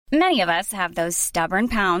Many of us have those stubborn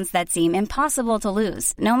pounds that seem impossible to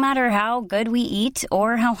lose, no matter how good we eat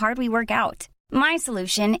or how hard we work out. My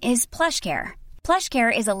solution is PlushCare.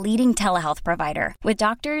 PlushCare is a leading telehealth provider with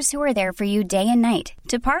doctors who are there for you day and night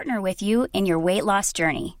to partner with you in your weight loss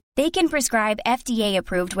journey. They can prescribe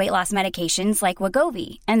FDA-approved weight loss medications like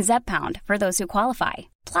Wegovy and Zepbound for those who qualify.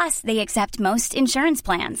 Plus, they accept most insurance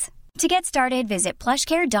plans. To get started, visit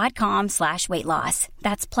plushcare.com/weightloss.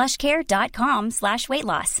 That's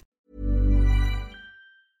plushcare.com/weightloss.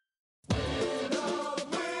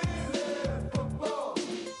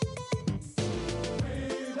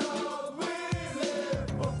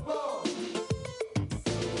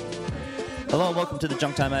 Hello and welcome to the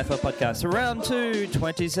Junk Time AFL podcast. Round 2,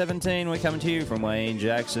 2017. We're coming to you from Wayne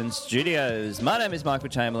Jackson Studios. My name is Michael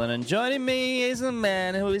Chamberlain, and joining me is a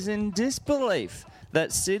man who is in disbelief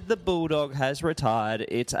that Sid the Bulldog has retired.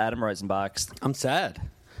 It's Adam Rosenbach. I'm sad.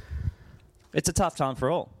 It's a tough time for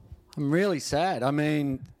all. I'm really sad. I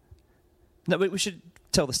mean... No, we should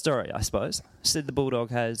tell the story, I suppose. Sid the Bulldog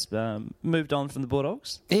has moved on from the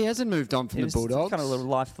Bulldogs. He hasn't moved on from the Bulldogs. Kind of a little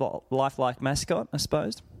lifelike mascot, I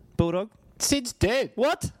suppose. Bulldog. Sid's dead.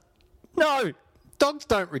 What? No. Dogs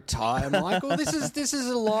don't retire, Michael. This is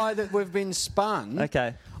a lie that we've been spun.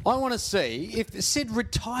 Okay. I want to see if Sid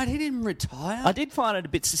retired. He didn't retire. I did find it a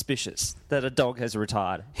bit suspicious that a dog has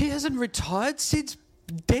retired. He hasn't retired. Sid's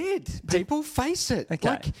dead. People face it. Okay.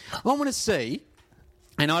 Like, I want to see,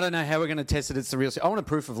 and I don't know how we're going to test it. It's the real Sid. I want a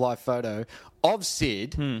proof of life photo of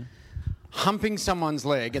Sid humping someone's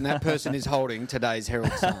leg, and that person is holding today's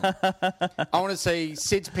Herald Sun. I want to see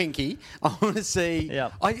Sid's pinky. I want to see...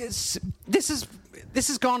 Yep. This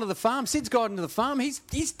has gone to the farm. Sid's gone to the farm. He's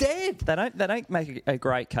dead. They don't make a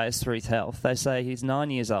great case for his health. They say he's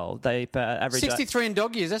 9 years old. They average 63 in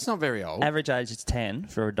dog years. That's not very old. Average age is 10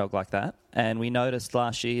 for a dog like that. And we noticed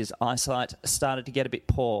last year his eyesight started to get a bit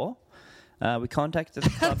poor. We contacted the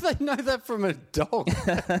club. How do they know that from a dog?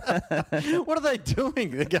 What are they doing?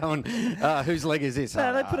 They're going, whose leg is this?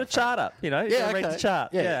 No, they put a chart up, you know. Yeah, read the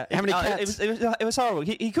chart. Yeah. How many cats? It was horrible.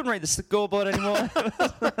 He couldn't read the scoreboard anymore.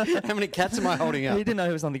 How many cats am I holding up? He didn't know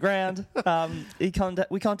who was on the ground.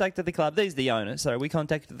 We contacted the club. These are the owners. So we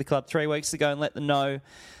contacted the club 3 weeks ago and let them know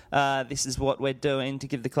this is what we're doing to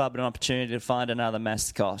give the club an opportunity to find another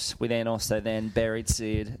mascot. We then buried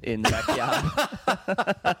Sid in the backyard.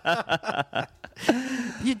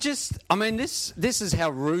 This is how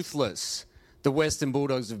ruthless the Western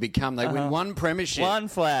Bulldogs have become. They win one premiership. One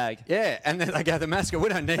flag. Yeah, and then they go, the mascot, we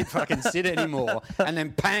don't need fucking Sid anymore. And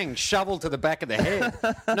then bang, shovel to the back of the head.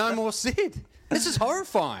 No more Sid. This is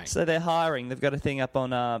horrifying. So they're hiring. They've got a thing up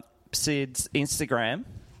on Sid's Instagram.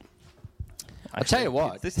 I'll tell you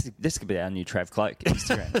what. This could be our new Trav Cloak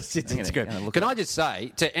Instagram. Sid's Instagram. Can I just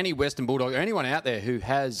say to any Western Bulldog or anyone out there who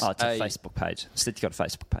has it's a Facebook page. Sid's got a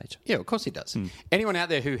Facebook page. Yeah, of course he does. Anyone out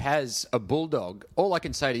there who has a Bulldog, all I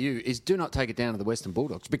can say to you is do not take it down to the Western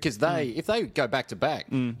Bulldogs because if they go back to back,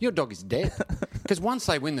 your dog is dead. Because once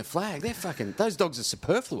they win the flag, those dogs are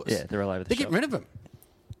superfluous. Yeah, they're all over the shop. They're getting rid of them.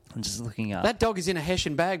 I'm just looking up. That dog is in a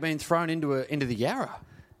Hessian bag being thrown into the Yarra.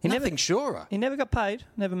 Nothing surer. He never got paid.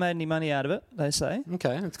 Never made any money out of it, they say.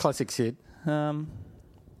 Okay, that's classic Sid. What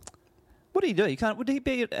do you do? Would he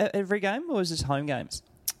be at every game or is this home games?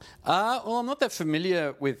 Well, I'm not that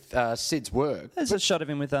familiar with Sid's work. There's a shot of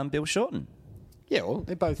him with Bill Shorten. Yeah, well,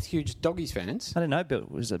 they're both huge Doggies fans. I didn't know Bill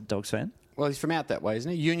was a Dogs fan. Well, he's from out that way,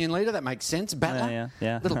 isn't he? Union leader, that makes sense. Battler.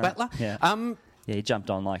 Yeah. Little battler. Yeah. Yeah, he jumped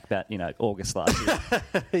on about August last year.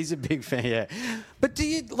 He's a big fan, yeah. But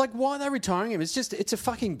why are they retiring him? It's a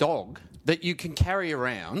fucking dog that you can carry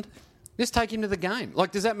around. Just take him to the game.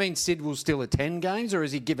 Does that mean Sid will still attend games or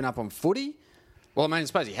has he given up on footy? Well, I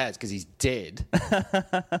suppose he has because he's dead.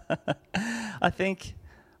 I think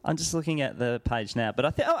I'm just looking at the page now, but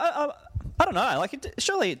I don't know.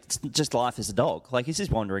 Surely it's just life as a dog. He's just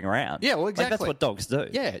wandering around. Yeah, well, exactly. That's what dogs do.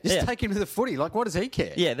 Yeah, just take him to the footy. What does he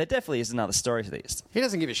care? Yeah, there definitely is another story to this. He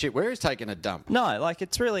doesn't give a shit where he's taking a dump. No,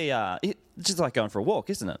 it's really it's just like going for a walk,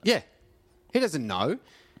 isn't it? Yeah. He doesn't know.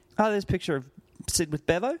 Oh, there's a picture of Sid with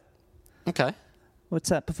Bevo. Okay. What's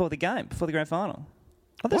that? Before the grand final.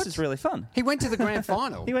 Oh, this is really fun. He went to the grand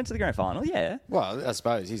final? He went to the grand final, yeah. Well, I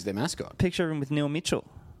suppose he's their mascot. Picture of him with Neil Mitchell.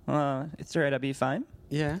 It's 3AW fame.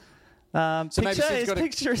 Yeah.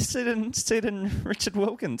 Picture is Sid and Richard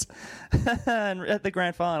Wilkins at the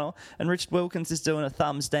grand final, and Richard Wilkins is doing a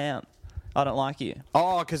thumbs down. I don't like you.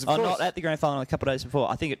 Oh, because of course. Not at the grand final a couple of days before.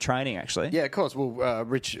 I think at training, actually. Yeah, of course. Well,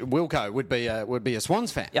 Rich Wilco would be a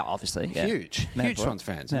Swans fan. Yeah, obviously. Yeah. Huge Swans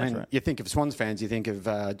fans. You think of Swans fans, you think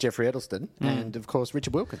of Jeffrey Edelston and, of course,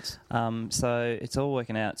 Richard Wilkins. So it's all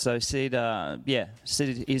working out. So Sid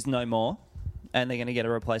is no more. and they're going to get a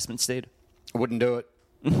replacement steed. I wouldn't do it.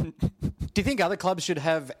 Do you think other clubs should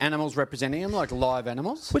have animals representing them, like live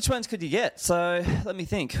animals? Which ones could you get? So let me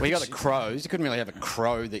think. Well, you got the crows. You couldn't really have a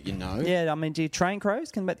crow that you know. Yeah, I mean, do you train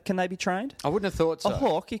crows? Can they be trained? I wouldn't have thought so. A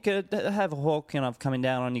hawk, you could have a hawk kind of coming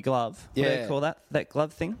down on your glove. What do Yeah. you call that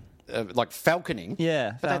glove thing? Like falconing.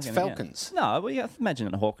 Yeah. But that's falconing, falcons. Yeah. No, well, you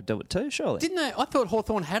imagine a hawk would do it too, surely. Didn't they? I thought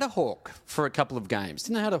Hawthorn had a hawk for a couple of games.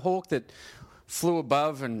 Didn't they have a hawk that flew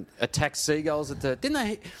above and attacked seagulls at the... Didn't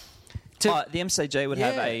they... The MCG would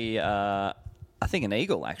have I think an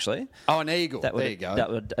eagle, actually. Oh, an eagle. There you go.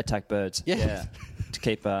 That would attack birds. Yeah. To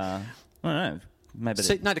keep, I don't know, maybe...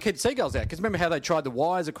 To keep seagulls out. Because remember how they tried the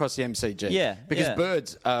wires across the MCG? Yeah, Because yeah.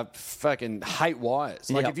 birds fucking hate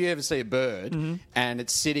wires. Like, Yep. if you ever see a bird and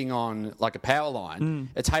it's sitting on, like, a power line,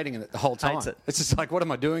 it's hating it the whole time. Hates it. It's just like, what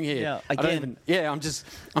am I doing here? Yeah, I don't again.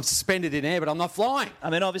 I'm suspended in air, but I'm not flying.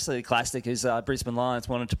 I mean, obviously, the classic is Brisbane Lions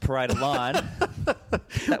wanted to parade a line.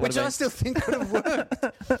 Which I still think could have worked.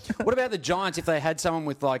 What about the Giants if they had someone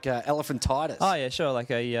with, like, elephantitis? Oh, yeah, sure,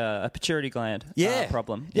 like a pituitary gland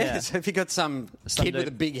problem. Yeah, so if you got some kid with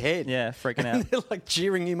a big head. Yeah, freaking And out. they're, like,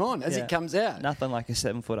 cheering him on as he Yeah. comes out. Nothing like a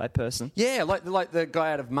 7'8" person. Yeah, like the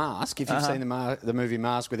guy out of Mask. If you've seen the movie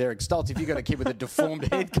Mask with Eric Stoltz, if you got a kid with a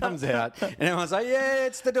deformed head comes out, and everyone's like, "Yeah,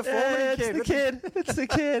 it's the deformity kid. It's the kid. It's the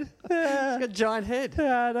kid. Yeah. He's got a giant head."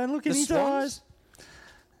 Don't look in The his swans?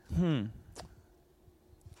 eyes.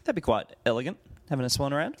 That'd be quite elegant, having a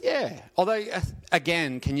swan around. Yeah. Although,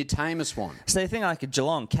 again, can you tame a swan? So the thing like a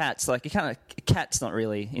Geelong cats, like cat's not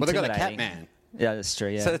really intimidating. Well, they got a cat man. Yeah, that's true.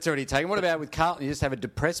 Yeah. So that's already taken. What about with Carlton? You just have a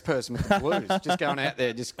depressed person with the blues, just going out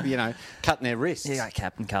there, just cutting their wrists. yeah, like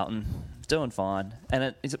Captain Carlton, doing fine.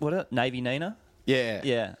 And Navy Nina? Yeah.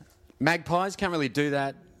 Yeah. Magpies can't really do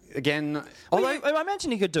that. Again, although I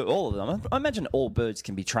imagine you could do all of them. I imagine all birds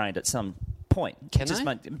can be trained at some point. Can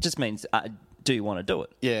It just means, do you want to do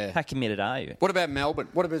it? Yeah. How committed are you? what about Melbourne?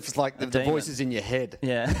 What if it's like the demon. voices in your head?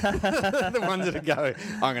 Yeah. The ones that go,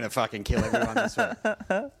 "I'm going to fucking kill everyone this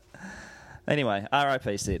week." Anyway,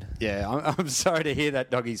 R.I.P. Sid. Yeah, I'm sorry to hear that,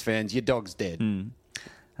 Doggies fans. Your dog's dead.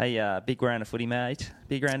 Hey, big round of footy, mate.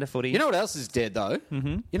 Big round of footy. You know what else is dead, though?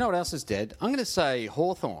 Mm-hmm. You know what else is dead? I'm going to say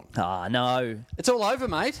Hawthorn. Ah, no. It's all over,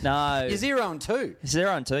 mate. No. You're 0-2.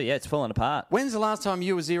 0-2, yeah, it's falling apart. When's the last time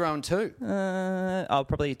you were 0-2?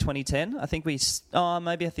 Probably 2010. I think we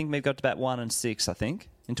got to about 1-6, I think,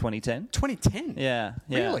 in 2010. 2010? Yeah.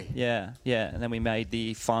 Really? Yeah. And then we made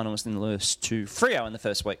the finals and lost to Freo in the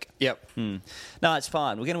first week. Yep. No, it's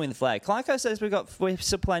fine. We're going to win the flag. Clarko says we're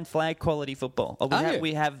still playing flag quality football.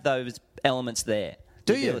 We have those elements there.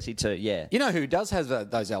 Do the you? ability to, yeah. You know who does have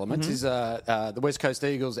those elements is the West Coast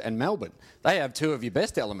Eagles and Melbourne. They have two of your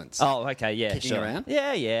best elements. Oh, okay, yeah, Kicking sure. around?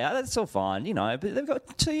 Yeah, that's all fine, But they've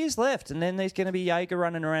got 2 years left, and then there's going to be Jaeger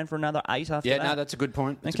running around for another 8 after Yeah, that. no, that's a good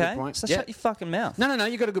point. That's okay, a good point. so Yeah. shut your fucking mouth. No,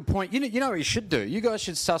 you got a good point. You know what you should do? You guys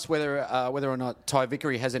should suss whether or not Ty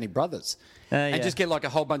Vickery has any brothers. And yeah. just get like a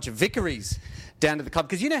whole bunch of Vickeries down to the club.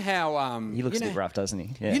 Because you know how... He looks a bit rough, doesn't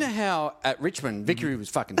he? Yeah. You know how at Richmond, Vickery was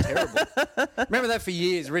fucking terrible? Remember that for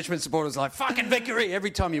years? Richmond supporters were like, fucking Vickery,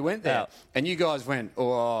 every time you went there. Yeah. And you guys went,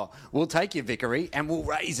 "Oh, we'll take your Vickery and we'll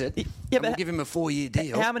raise it. And we'll give him a 4-year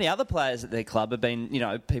deal." How many other players at their club have been,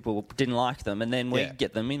 people didn't like them, and then we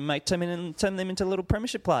get them and turn them into little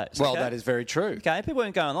premiership players? Well, okay? that is very true. Okay, people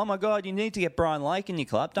weren't going, "Oh my God, you need to get Brian Lake in your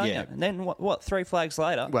club, don't Yeah. you?" And then what? 3 flags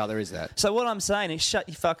later. Well, there is that. So what I'm saying is, shut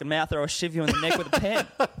your fucking mouth, or I'll shiv you in the neck with a pen.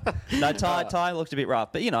 No, Ty looked a bit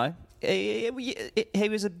rough, but he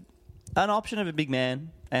was an option of a big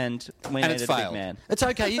man, and we needed it's a failed. big man. It's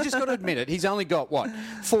okay. You just got to admit it. He's only got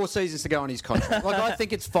 4 seasons to go on his contract. Like, I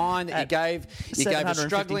think it's fine that you gave a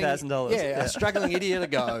struggling, $750,000. a struggling idiot a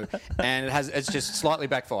go, and it's just slightly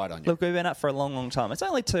backfired on you. Look, we've been up for a long, long time. It's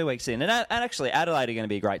only 2 weeks in, and actually Adelaide are going to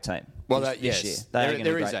be a great team. Well, this year. yes, They are going to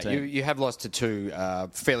there be a is great that. team. You have lost to 2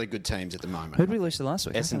 fairly good teams at the moment. Who did we lose to last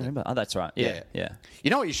week? I Essendon. can't remember. Oh, that's right. Yeah. You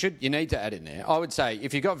know what you need to add in there? I would say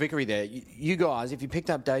if you got Vickery there, you guys, if you picked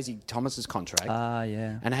up Daisy Thomas's contract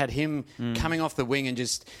and had him coming off the wing and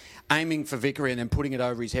just aiming for Vickery and then putting it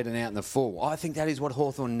over his head and out in the full, I think that is what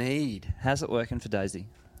Hawthorn need. How's it working for Daisy?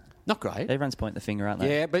 Not great. Everyone's pointing the finger, aren't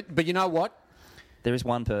they? Yeah, but you know what? There is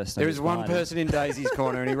one person. There is one person in Daisy's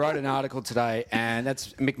corner, and he wrote an article today, and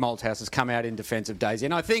that's Mick Malthouse has come out in defence of Daisy.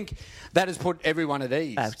 And I think that has put everyone at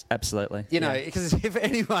ease. Absolutely. Because if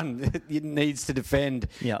anyone needs to defend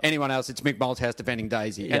anyone else, it's Mick Malthouse defending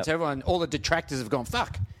Daisy. And so all the detractors have gone,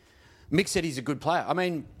 fuck. Mick said he's a good player. I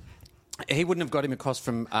mean, he wouldn't have got him across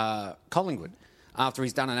from Collingwood after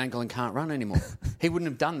he's done an ankle and can't run anymore. He wouldn't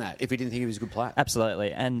have done that if he didn't think he was a good player.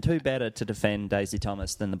 Absolutely, and who better to defend Daisy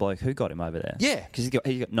Thomas than the bloke who got him over there? Yeah. because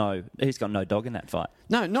he's got no dog in that fight.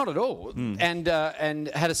 No, not at all. And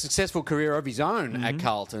had a successful career of his own at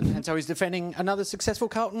Carlton, and so he's defending another successful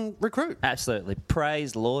Carlton recruit. Absolutely,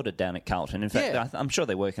 praised, lauded down at Carlton. In fact, Yeah. I'm sure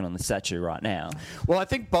they're working on the statue right now Well, I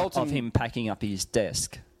think Bolton... of him packing up his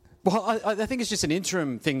desk. Well, I think it's just an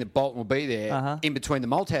interim thing that Bolton will be there in between the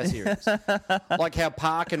Malthouse eras. Like how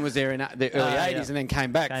Parkin was there in the early 80s and then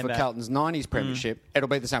came back for Carlton's 90s premiership. It'll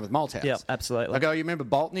be the same with Malthouse. Yep, absolutely. I go, you remember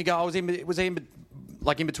Bolton? You go, was he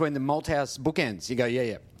in between the Malthouse bookends? You go,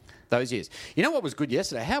 yeah. Those years. You know what was good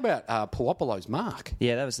yesterday? How about Puopolo's mark?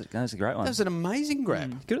 Yeah, that was a great one. That was an amazing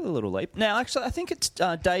grab. Good little leap. Now, actually, I think it's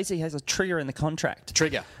Daisy has a trigger in the contract.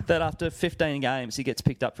 Trigger. That after 15 games, he gets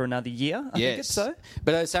picked up for another year. I think it's so.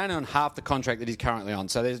 But they're saying on half the contract that he's currently on.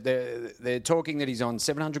 So they're talking that he's on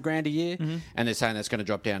 $700,000 a year, and they're saying that's going to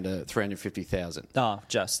drop down to $350,000. Oh,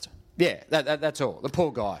 just. Yeah, that's all. The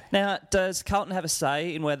poor guy. Now, does Carlton have a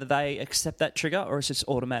say in whether they accept that trigger, or is it just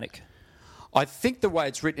automatic? I think the way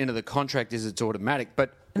it's written into the contract is it's automatic.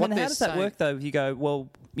 But And what then they're how does saying, that work, though? You go, well,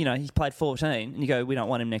 he played 14, and you go, we don't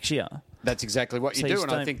want him next year. That's exactly what you So do, you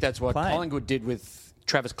and I don't think that's what play. Collingwood did with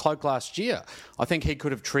Travis Cloke last year. I think he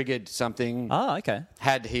could have triggered something Oh, okay.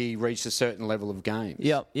 had he reached a certain level of games.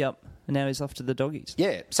 Yep. And now he's off to the doggies.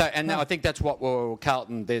 Yeah. So, and I think that's what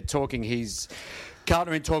Carlton. They're talking.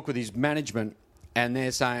 Carlton are in talk with his management, and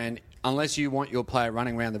they're saying, unless you want your player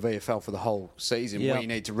running around the VFL for the whole season, we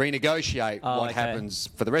need to renegotiate what happens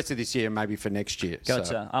for the rest of this year and maybe for next year. Gotcha.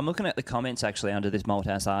 So, I'm looking at the comments actually under this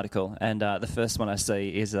Malthouse article, and the first one I see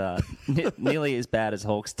is nearly as bad as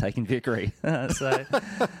Hawks taking victory. So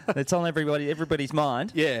it's on everybody's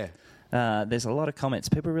mind. yeah. There's a lot of comments.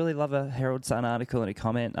 People really love a Herald Sun article and a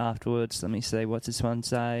comment afterwards. Let me see. What's this one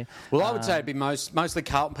say? Well, I would say it'd be mostly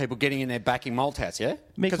Carlton people getting in there backing Malthouse, yeah?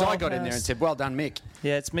 Because I got in there and said, well done, Mick.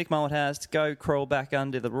 Yeah, it's Mick Malthouse. Go crawl back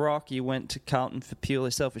under the rock. You went to Carlton for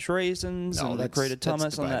purely selfish reasons and recruited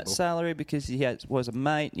Thomas on that salary because he was a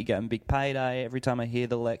mate. You gave him a big payday. Every time I hear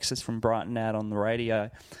the Lexus from Brighton ad on the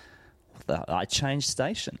radio, I changed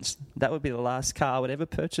stations. That would be the last car I would ever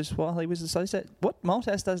purchase while he was associated. What?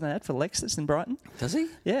 Malthouse does an ad for Lexus in Brighton? Does he?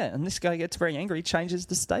 Yeah, and this guy gets very angry. He changes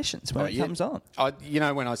the stations when it comes on.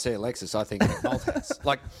 When I see Alexis, I think Malthouse.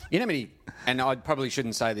 Like, you know how many, and I probably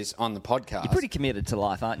shouldn't say this on the podcast. You're pretty committed to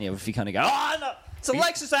life, aren't you? If you kind of go, oh, no, it's a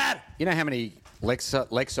Lexus ad. You know how many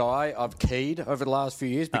Lexi I've keyed over the last few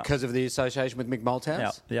years because of the association with Mick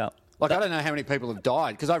Malthouse? Yeah. Like, I don't know how many people have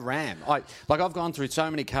died because I ram. I've gone through so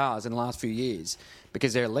many cars in the last few years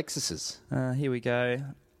because they're Lexuses. Here we go.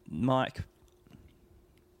 Mike.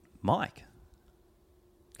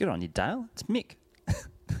 Good on you, Dale. It's Mick.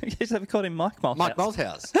 You just haven't called him Mike Malthouse. Mike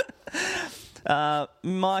Malthouse.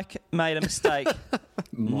 Mike made a mistake.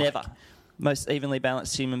 Never. Most evenly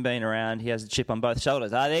balanced human being around. He has a chip on both shoulders.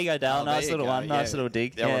 There you go, Dale. Nice little one. Nice little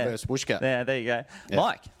dig. Reverse whooshka. Yeah, there you go. Yeah.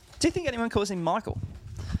 Mike. Do you think anyone calls him Michael?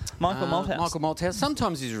 Michael Malthouse. Michael Malthouse.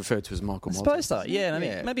 Sometimes he's referred to as Michael Malthouse. I suppose so. Yeah,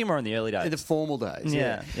 maybe more in the early days. In the formal days.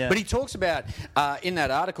 Yeah. But he talks about in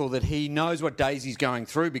that article that he knows what Daisy's going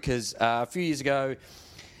through because a few years ago,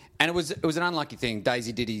 and it was an unlucky thing.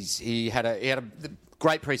 Daisy did he had a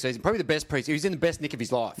great preseason, probably the best preseason. He was in the best nick of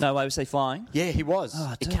his life. No way was he flying? Yeah, he was.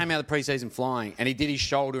 Oh, he came out of the preseason flying, and he did his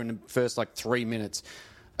shoulder in the first 3 minutes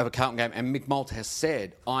of a Carlton game. And Mick Malthouse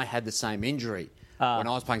said, "I had the same injury." When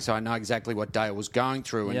I was playing, so I know exactly what Dale was going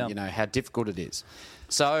through and how difficult it is.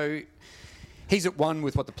 So he's at one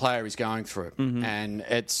with what the player is going through, and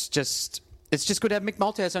it's just good to have Mick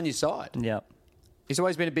Malthouse on your side. Yeah, he's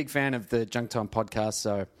always been a big fan of the Junk Time podcast,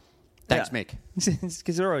 so thanks, Mick.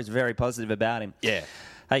 Because they're always very positive about him. Yeah.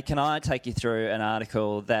 Hey, can I take you through an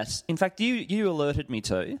article that, in fact, you alerted me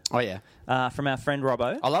to? Oh yeah, from our friend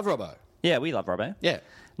Robbo. I love Robbo. Yeah, we love Robbo. Yeah.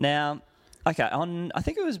 Now, okay, I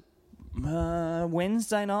think it was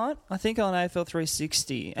Wednesday night, I think, on AFL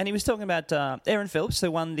 360, and he was talking about Aaron Phillips,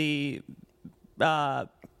 who won the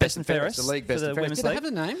Best and Fairest, the league Best and Fairest. Women's Did league. it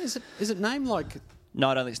have a name? Is it named like? No,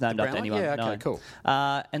 I don't think it's named after anyone. Yeah, okay, no. cool.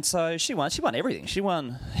 And so she won everything. She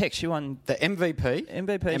won the MVP.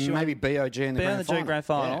 And she maybe won BOG in the grand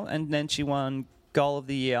final, yeah. and then she won Goal of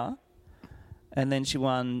the Year, and then she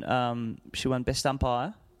won Best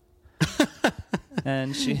Umpire,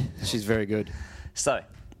 and she's very good. So,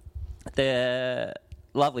 their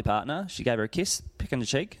lovely partner, she gave her a kiss, pick on the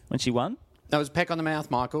cheek when she won. That was peck on the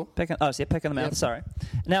mouth, Michael. Peck on the mouth, Yep. sorry.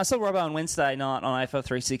 Now, I saw Robbo on Wednesday night on AFL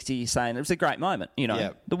 360 saying it was a great moment. You know,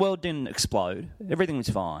 Yep. the world didn't explode. Everything was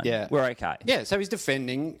fine. Yeah. We're okay. Yeah, so he's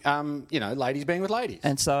defending, ladies being with ladies.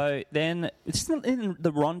 And so then it's in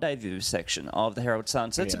the rendezvous section of the Herald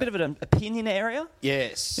Sun. So it's a bit of an opinion area.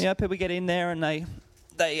 Yes. You know, people get in there and they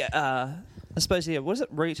I suppose, yeah, what is it?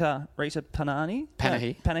 Rita Panani?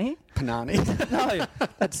 Panahi. Panahi? Panani. No,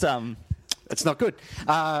 that's It's not good.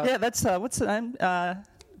 yeah, that's what's the name?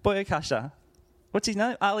 Boyakasha. What's his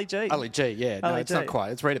name? Ali G. Ali G, yeah. No, Ali it's G. not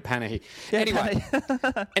quite. It's Rita Panahi.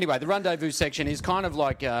 Yeah, Anyway, the rendezvous section is kind of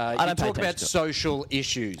like you don't pay talk about attention to it. social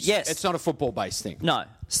issues. Yes. It's not a football-based thing. No.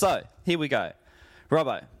 So, here we go.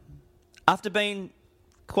 Robbo, after being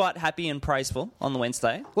quite happy and praiseful on the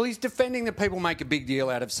Wednesday, Well, he's defending that people make a big deal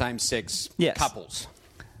out of same-sex Yes. couples.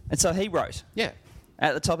 and so he wrote Yeah.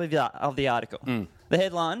 at the top of the article, the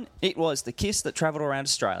headline, it was the kiss that travelled around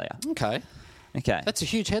Australia. Okay. Okay. That's a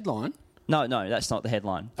huge headline. No, that's not the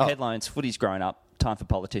headline. The headline's footy's grown up. Time for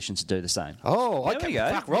politicians to do the same. Oh, There okay. we go.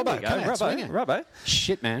 Fuck, There Robbo. we go. Come out swinging. Robbo.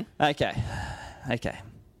 Shit, man. Okay. It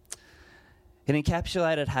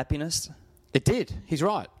encapsulated happiness, It did. He's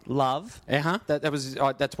right. love, Uh-huh.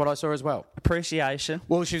 That's what I saw as well. appreciation,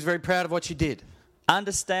 Well, she was very proud of what she did.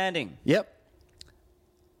 understanding. Yep.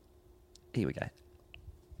 Here we go.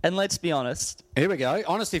 And let's be honest, Here we go.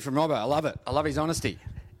 Honesty from Robbo. I love it. I love his honesty.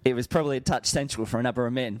 it was probably a touch sensual for a number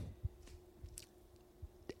of men.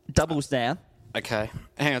 Doubles down. Okay.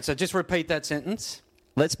 Hang on. So just repeat that sentence.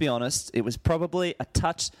 Let's be honest, it was probably a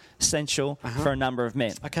touch sensual for a number of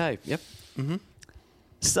men. Okay. Yep.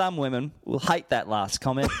 Some women will hate that last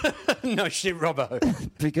comment No shit, Robbo.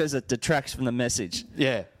 because it detracts from the message.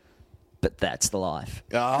 Yeah. But that's the life.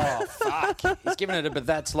 Oh, fuck. He's giving it a but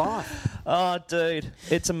that's life. Oh, dude,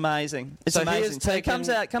 it's amazing. It's So he has amazing. So it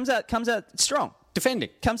comes out strong. Defending.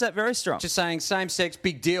 Comes out very strong. Just saying same sex,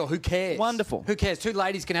 big deal. Who cares? Wonderful. Who cares? Two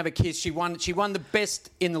ladies can have a kiss. She won the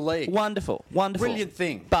best in the league. Wonderful. Brilliant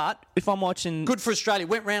thing. But if I'm watching, Good for Australia.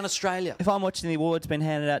 Went round Australia. if I'm watching the awards being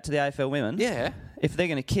handed out to the AFL women, Yeah. if they're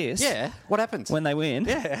going to kiss, Yeah. What happens? when they win,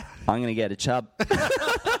 Yeah. I'm going to get a chub.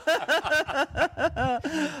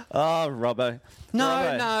 Oh, Robbo.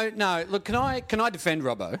 Robbo. No. Look, can I defend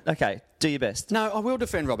Robbo? Okay, do your best. No, I will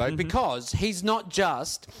defend Robbo because it's not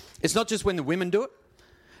just when the women do it.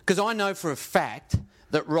 Because I know for a fact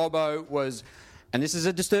that Robbo was, and this is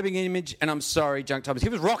a disturbing image, and I'm sorry, Junk Thomas, he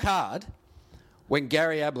was rock hard when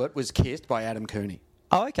Gary Ablett was kissed by Adam Cooney.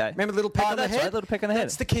 Oh, okay. Remember the little peck on the that's head? right, little peck on the head.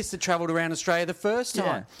 That's the kiss that travelled around Australia the first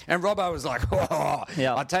time. Yeah. And Robbo was like, oh,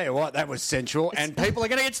 Yeah. I tell you what, that was sensual, and people are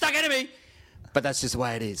going to get stuck into me. But that's just the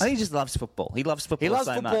way it is. I think he just loves football. He loves football He loves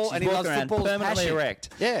so football much. and He's he walking loves around football permanently passion. erect.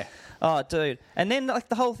 Yeah. Oh, dude. And then, like,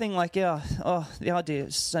 the whole thing, like, the idea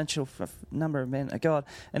is essential for a number of men. Oh, God.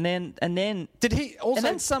 And then... Did he also... And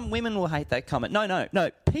then some women will hate that comment. No.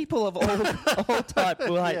 People of all type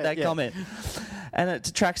will hate that comment. And it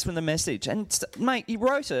detracts from the message. And, mate, you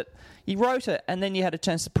wrote it, and then you had a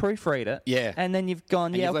chance to proofread it. Yeah. And then you've gone,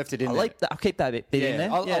 And yeah, you've left it in I'll there. I'll keep that bit in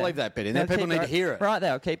there. I'll leave that bit in there. I'll People keep need to hear it. Right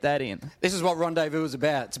there, I'll keep that in. This is what Rendezvous is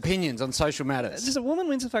about. It's opinions on social matters. Just a woman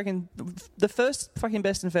wins the first fucking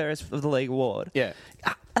best and fairest of the league award. Yeah.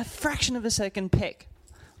 A fraction of a second peck.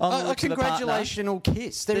 On the A lips of a partner. congratulational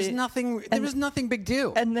kiss. There was nothing big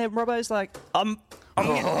deal. And then Robbo's like, I'm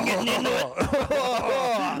getting into it.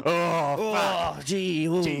 Oh, gee.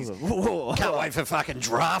 Can't wait for fucking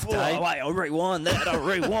draft day. Wait, I'll rewind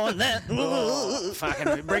that.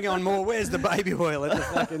 Fucking bring on more. Where's the baby oil at the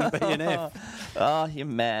fucking BNF? Oh, you're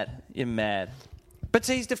mad. But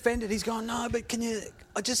see, he's defended. He's gone, no, but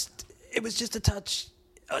it was just a touch.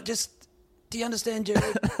 Do you understand, Jerry?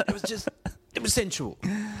 It was sensual.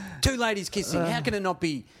 Two ladies kissing. How can it not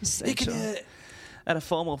be? Sensual. At a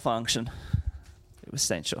formal function, it was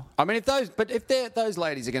sensual. I mean, if those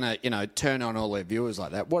ladies are going to, turn on all their viewers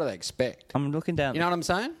like that, what do they expect? I'm looking down. You know what I'm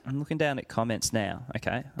saying? I'm looking down at comments now.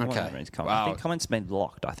 Okay. I Okay. won't read comments. Wow. I think comments have been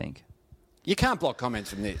blocked. I think. You can't block comments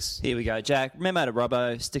from this. Here we go, Jack. Remember to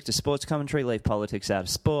Robbo, stick to sports commentary, leave politics out of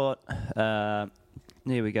sport.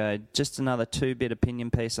 Here we go. Just another 2-bit opinion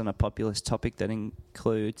piece on a populist topic that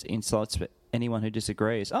includes insights for anyone who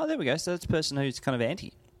disagrees. Oh, there we go. So that's a person who's kind of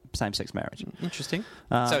anti same-sex marriage. Interesting.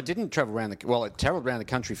 So it didn't travel around it travelled around the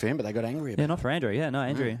country for him, but they got angry about Yeah, it. not for Andrew. Yeah, no,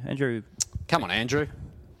 Andrew. Andrew, Come on, Andrew.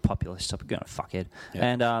 populist topic, going to fuckhead.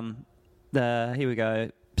 Yeah. And here we go.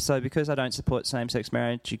 So because I don't support same-sex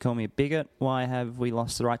marriage, you call me a bigot. Why have we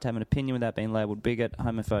lost the right to have an opinion without being labelled bigot,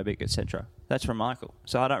 homophobic, etc.? That's from Michael.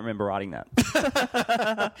 So I don't remember writing that.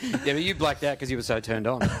 Yeah, but you blacked out because you were so turned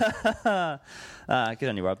on. Good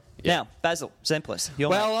on you, Rob. Yeah. Now, Basil Zemplis.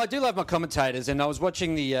 Well, I do love my commentators, and I was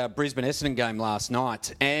watching the Brisbane Essendon game last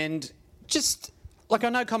night, and just like I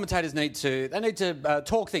know commentators need to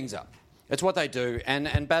talk things up. It's what they do,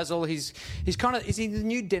 and Basil, he's kind of, is he the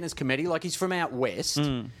new Dennis Cometti? Like, he's from out west,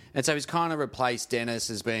 and so he's kind of replaced Dennis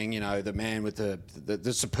as being, the man with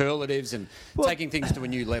the superlatives and taking things to a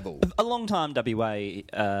new level. A long-time WA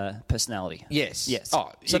personality. Yes.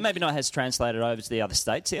 Oh, so maybe not has translated over to the other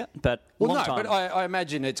states yet, but long time. But I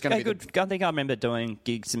imagine it's going to be good. I think I remember doing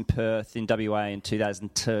gigs in Perth in WA in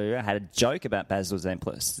 2002. I had a joke about Basil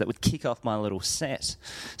Zemplis that would kick off my little set.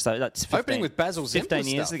 So that's 15, opening with Basil Zemplis 15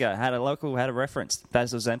 years stuff. ago. Had a reference,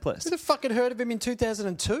 Basil Zemplis. Who the fuck had heard of him in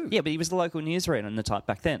 2002? Yeah, but he was the local newsreader in the type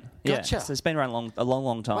back then. Gotcha. Yeah, so it's been around a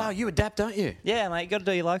long time. Wow, you adapt, don't you? Yeah, mate, you got to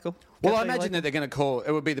do your local. Well, I imagine that they're going to call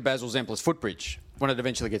it would be the Basil Zemplis footbridge when it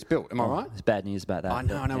eventually gets built. Am I right? There's bad news about that. I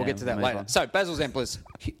know. We'll get to that later. So Basil Zemplis,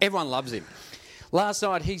 everyone loves him. Last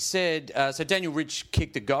night he said, so Daniel Rich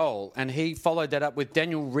kicked a goal, and he followed that up with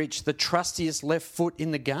Daniel Rich, the trustiest left foot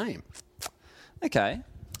in the game. Okay.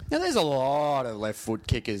 Now, there's a lot of left foot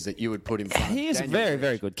kickers that you would put in front. He is a very,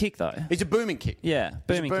 very good kick, though. He's a booming kick. Yeah,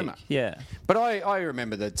 booming kick. Yeah. But I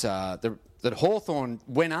remember that that Hawthorn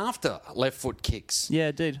went after left foot kicks. Yeah,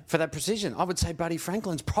 it did. For that precision. I would say Buddy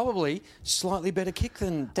Franklin's probably slightly better kick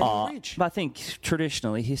than Daniel Rich. But I think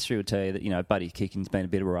traditionally history would tell you that, Buddy kicking's been a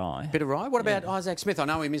bit awry. Bit awry? What about Isaac Smith? I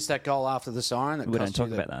know he missed that goal after the siren. We don't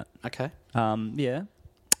talk about that. Okay. Yeah.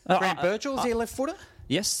 Grant Birchall, is he a left footer?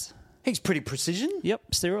 Yes. He's pretty precision. Yep.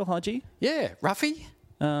 Cyril Hodgie. Yeah. Ruffy?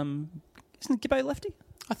 Isn't Gibbo lefty?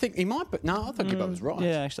 I think he might, but no, I thought Gibbo was right.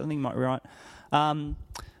 Yeah, actually, I think he might be right.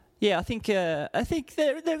 Yeah, I think there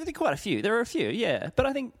are quite a few. There are a few, yeah. But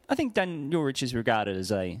I think Daniel Rich is regarded as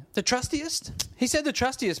the trustiest. He said the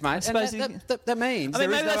trustiest, mate. And that means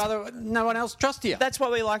there is no one else trustier. That's why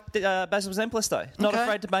we like Basil Zemplis, though. Not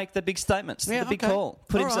afraid to make the big statements, the big call,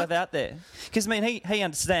 put himself out there. Because he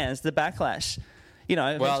understands the backlash.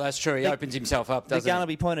 Well, that's true. He opens himself up, doesn't he? The gun will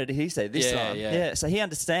be pointed at his head this time. Yeah, so he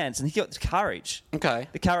understands, and he got the courage. Okay.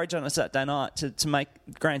 The courage on a Saturday night to make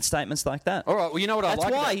grand statements like that. All right, well, you know what I like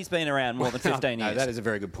That's about why he's been around more than 15 years. No, that is a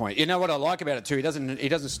very good point. You know what I like about it, too? He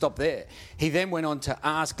doesn't stop there. He then went on to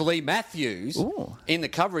ask Lee Matthews in the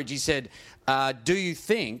coverage. He said, do you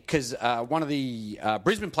think, because one of the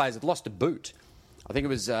Brisbane players had lost a boot, I think it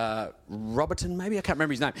was Robertson, maybe, I can't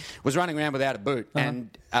remember his name, was running around without a boot. And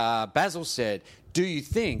Basil said, do you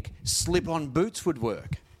think slip-on boots would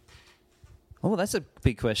work? Oh, that's a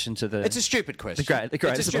big question to the... It's a stupid question. The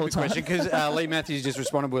greatest it's a stupid question because Lee Matthews just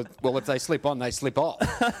responded with, well, if they slip on, they slip off.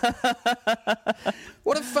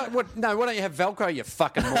 Why don't you have Velcro, you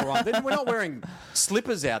fucking moron? Then we're not wearing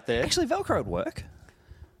slippers out there. Actually, Velcro would work.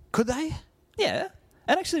 Could they? Yeah.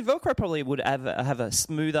 And actually, Velcro probably would have a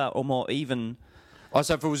smoother or more even... Oh,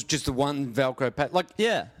 so if it was just the one Velcro pad,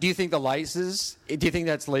 do you think the laces? Do you think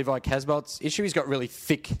that's Levi Casbott's issue? He's got really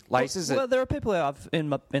thick laces. Well, there are people who I've in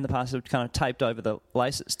the past who've kind of taped over the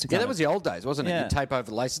laces to. That was the old days, wasn't it? You tape over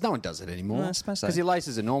the laces. No one does it anymore. No, I suppose so. Because your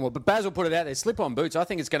laces are normal. But Basil put it out there. Slip-on boots. I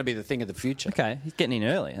think it's going to be the thing of the future. Okay, he's getting in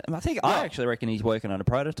early. I actually reckon he's working on a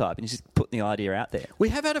prototype and he's just putting the idea out there. We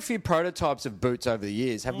have had a few prototypes of boots over the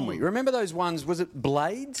years, haven't we? Remember those ones? Was it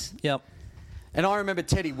Blades? Yep. And I remember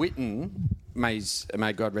Teddy Whitten, may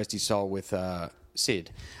God rest his soul, with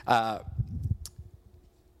Sid.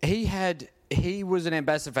 He was an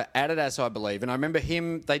ambassador for Adidas, I believe. And I remember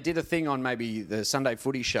they did a thing on maybe the Sunday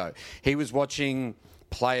Footy show. He was watching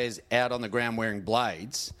players out on the ground wearing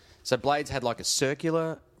Blades. So Blades had like a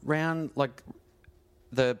circular round, like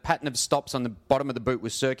the pattern of stops on the bottom of the boot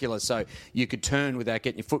was circular, so you could turn without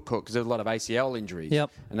getting your foot caught because there was a lot of ACL injuries.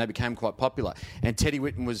 Yep. And they became quite popular. And Teddy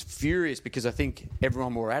Whitten was furious because I think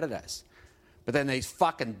everyone wore Adidas. But then these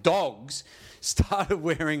fucking dogs started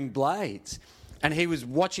wearing Blades. And he was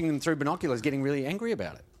watching them through binoculars, getting really angry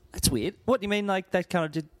about it. That's weird. What do you mean, like that kind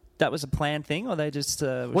of did... That was a planned thing, or they just...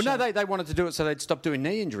 they wanted to do it so they'd stop doing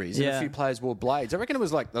knee injuries, and a few players wore Blades. I reckon it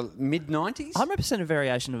was like the mid-90s. I remember seeing a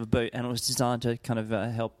variation of a boot, and it was designed to kind of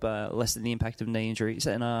help lessen the impact of knee injuries.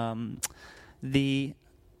 And the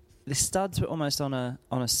studs were almost on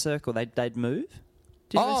a circle. They'd move.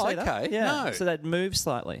 Did you ever see that? Okay. Yeah. No. So they'd move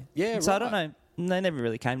slightly. Yeah, so right. I don't know. They never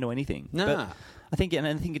really came to anything. No. But I think you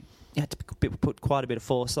had to put quite a bit of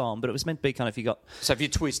force on, but it was meant to be kind of if you got... So if you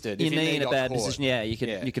twisted... Your knee in a bad caught, position,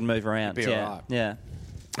 you can move around. You'd be all right. Yeah.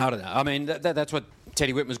 I don't know. I mean, that's what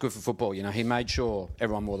Teddy Whitman was good for football. You know, he made sure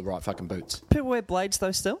everyone wore the right fucking boots. People wear blades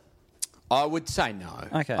though still? I would say no.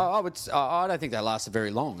 Okay. I don't think they lasted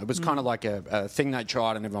very long. It was kind of like a thing they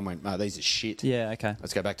tried and everyone went, "Oh, these are shit." Yeah, okay.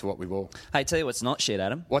 Let's go back to what we wore. Hey, tell you what's not shit,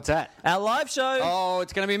 Adam. What's that? Our live show. Oh,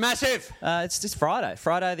 it's going to be massive. It's this Friday.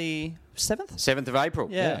 Friday the 7th? 7th of April.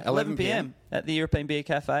 Yeah, 11 p.m. at the European Beer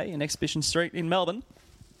Cafe in Exhibition Street in Melbourne.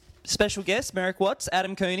 Special guest, Merrick Watts,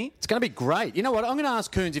 Adam Cooney. It's going to be great. You know what? I'm going to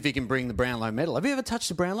ask Coons if he can bring the Brownlow medal. Have you ever touched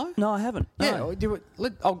the Brownlow? No, I haven't. No. Yeah,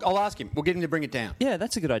 I'll ask him. We'll get him to bring it down. Yeah,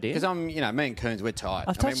 that's a good idea. Because me and Coons, we're tired.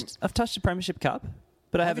 I've touched the Premiership Cup,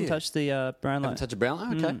 but I haven't you? touched the Brownlow. Haven't touched the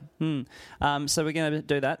Brownlow? Okay. So we're going to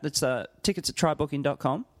do that. It's tickets at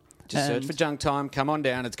trybooking.com. Just search for Junk Time. Come on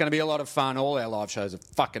down. It's going to be a lot of fun. All our live shows are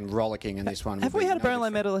fucking rollicking, and this one Have we had a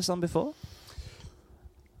Brownlow medalist on before?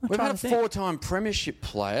 We've had a 4-time premiership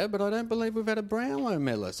player, but I don't believe we've had a Brownlow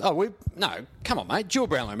medalist. No, come on, mate. Dual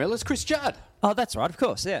Brownlow medalist, Chris Judd. Oh, that's right. Of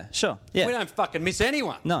course, yeah, sure. Yeah. We don't fucking miss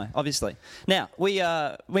anyone. No, obviously. Now, we're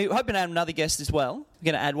hoping to have another guest as well. We're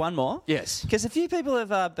going to add one more. Yes. Because a few people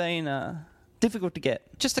have been difficult to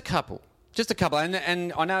get. Just a couple.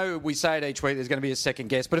 And I know we say it each week there's going to be a second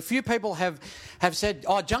guest, but a few people have said,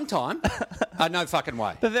 "Oh, Junk Time." No fucking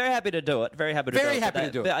way. But very happy to do it. Very happy to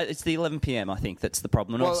do it. it. It's the 11 p.m, I think, that's the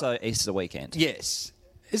problem. And also Easter weekend. Yes.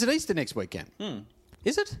 Is it Easter next weekend?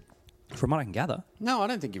 Is it? From what I can gather. No, I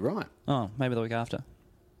don't think you're right. Oh, maybe the week after.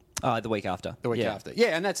 Oh, the week after. The week after.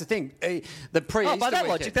 Yeah, and that's the thing. The pre-Easter by that weekend.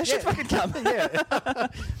 logic, that should fucking come. Yeah.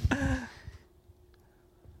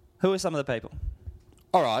 Who are some of the people?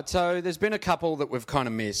 All right, so there's been a couple that we've kind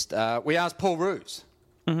of missed. We asked Paul Roos,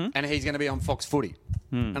 and he's going to be on Fox Footy.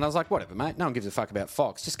 And I was like, whatever, mate. No one gives a fuck about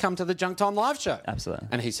Fox. Just come to the Junk Time live show. Absolutely.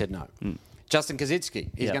 And he said no. Justin Kazitsky,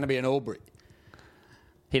 he's going to be in Albury.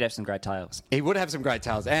 He'd have some great tales. He would have some great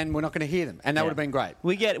tales, and we're not going to hear them. And that would have been great.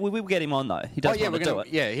 We will get him on, though. He does want to do it.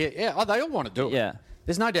 Yeah. Oh, they all want to do it. Yeah.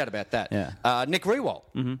 There's no doubt about that. Yeah. Nick Rewalt.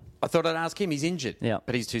 I thought I'd ask him. He's injured. Yeah.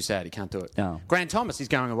 But he's too sad. He can't do it. Oh. Grant Thomas, he's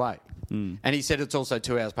going away. And he said it's also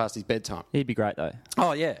 2 hours past his bedtime. He'd be great, though.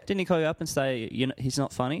 Oh, yeah. Didn't he call you up and say he's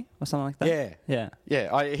not funny or something like that? Yeah. Yeah.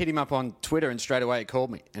 Yeah, I hit him up on Twitter and straight away he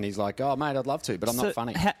called me. And he's like, "Oh, mate, I'd love to, but I'm not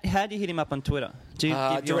funny." How do you hit him up on Twitter? Do you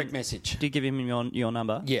give direct message. Do you give him your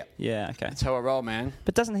number? Yeah. Yeah, okay. That's how I roll, man.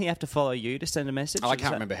 But doesn't he have to follow you to send a message? I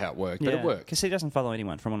can't remember how it worked, but it worked. Because he doesn't follow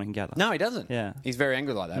anyone from what I can gather. No, he doesn't. Yeah. He's very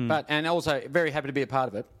angry like that. And also very happy to be a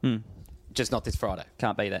part of it. Just not this Friday.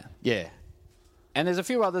 Can't be there. Yeah. And there's a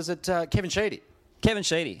few others that Kevin Sheedy. Kevin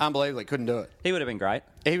Sheedy. Unbelievably, couldn't do it. He would have been great.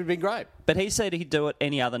 He would have been great. But he said he'd do it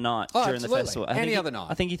any other night during absolutely. the festival. Any other night.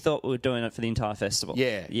 I think he thought we were doing it for the entire festival.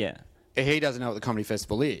 Yeah. Yeah. He doesn't know what the comedy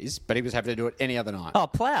festival is, but he was happy to do it any other night. Oh,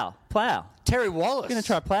 Plough. Terry Wallace. We're going to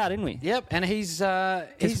try Plough, didn't we? Yep, and he's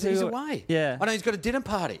away. Yeah. I know he's got a dinner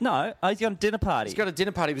party. No, he's got a dinner party. He's got a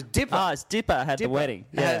dinner party. It was Dipper. Oh, it's Dipper had the wedding.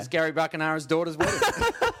 Yeah. Has Gary Buckenara's daughter's wedding.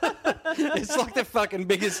 It's like the fucking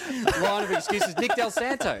biggest line of excuses. Nick Del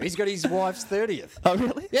Santo, he's got his wife's 30th. Oh,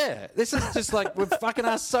 really? Yeah. This is just like, we've fucking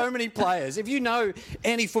asked so many players. If you know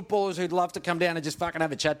any footballers who'd love to come down and just fucking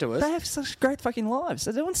have a chat to us. They have such great fucking lives.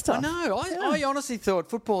 They're doing stuff. I know. I honestly thought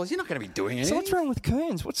footballers, you're not going to be doing anything. So what's wrong with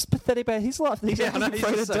Coons? What's pathetic about his life? He's I know, he's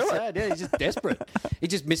afraid just to so do sad. Yeah, he's just desperate. He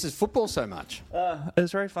just misses football so much. It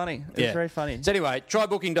was very funny. It was very funny. So anyway,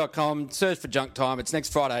 trybooking.com, search for Junk Time. It's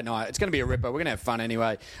next Friday night. It's going to be a ripper. We're going to have fun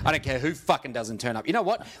anyway. I don't care who fucking doesn't turn up. You know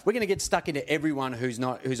what? We're going to get stuck into everyone who's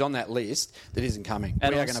on that list that isn't coming.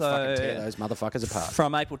 And we are going to fucking also, tear those motherfuckers apart.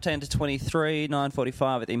 From April 10 to 23,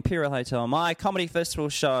 9:45 at the Imperial Hotel, my Comedy Festival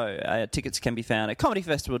show. Tickets can be found at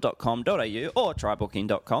comedyfestival.com.au or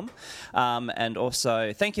trybooking.com. And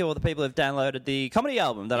also, thank you all the people who've downloaded the comedy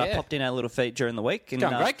album that I popped in our little feed during the week. And,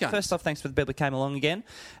 going great, guys. First off, thanks for the people who came along again.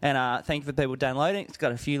 And thank you for people downloading. It's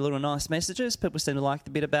got a few little nice messages. People seem to like the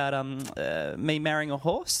bit about me marrying a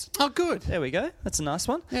horse. Oh, good. There we go. That's a nice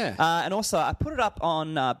one. Yeah. And also, I put it up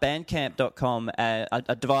on bandcamp.com.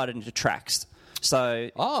 I divided into tracks. So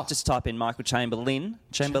just type in Michael Chamberlain,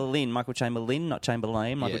 Michael Chamberlain, not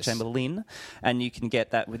Chamberlain, Michael Chamberlain, and you can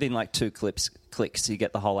get that within like 2 clicks. You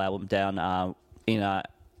get the whole album down in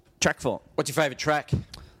track form. What's your favourite track?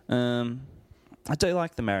 I do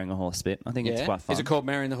like the marrying a horse bit. I think it's quite fun. Is it called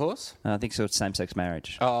Marrying the Horse? I think so. It's same-sex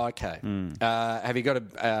marriage. Oh, okay. Have you got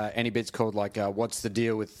any bits called like What's the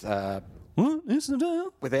Deal with... What is the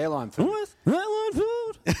deal with airline food? with airline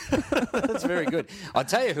food? That's very good. I'll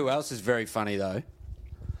tell you who else is very funny, though.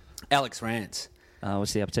 Alex Rance.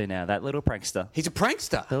 What's he up to now? That little prankster. He's a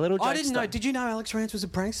prankster. The little I didn't know. jokester. Did you know Alex Rance was a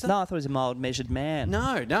prankster? No, I thought he was a mild, measured man.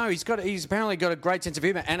 No. He's apparently got a great sense of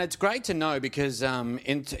humour, and it's great to know because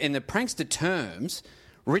in the prankster terms,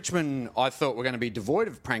 Richmond, I thought, were going to be devoid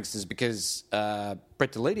of pranksters because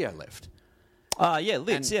Brett Delidio left. Yeah,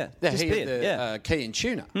 Lids, yeah. He Disappeared, had the yeah. Key and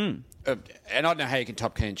Tuna. And I don't know how you can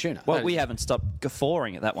top Key and Tuna. Well, we haven't stopped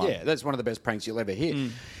guffawing at that one. Yeah, that's one of the best pranks you'll ever hear.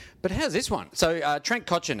 But how's this one? So Trent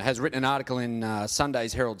Cotchin has written an article in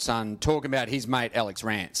Sunday's Herald Sun talking about his mate Alex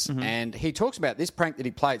Rance. And he talks about this prank that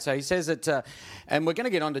he played. So he says that, and we're going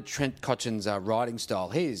to get on to Trent Cotchin's writing style.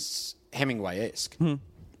 He's Hemingway-esque.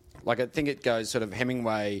 Like, I think it goes sort of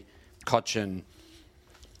Hemingway, Cotchin,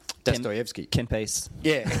 Dostoevsky. Ken Peace.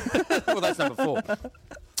 Yeah. Well, that's number 4.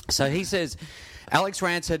 So he says Alex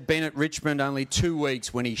Rance had been at Richmond only 2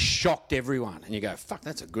 weeks when he shocked everyone. And you go, fuck,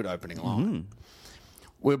 that's a good opening line.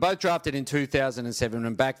 We were both drafted in 2007,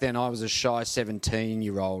 and back then I was a shy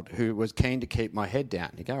 17-year-old who was keen to keep my head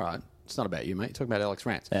down. You go, all right, it's not about you, mate. You're talking about Alex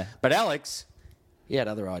Rance. Yeah. But Alex, he had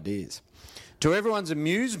other ideas. To everyone's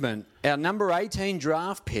amusement, our number 18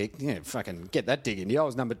 draft pick, fucking get that dig into you. I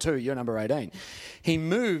was number 2, you're number 18. He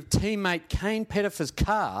moved teammate Kane Pettifer's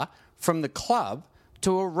car from the club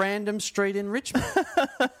to a random street in Richmond.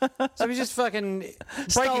 So he just fucking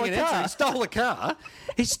breaking it into. He stole a car.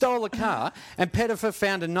 He stole a car, and Pettifer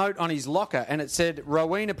found a note on his locker, and it said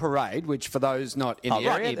Rowena Parade, which for those not in the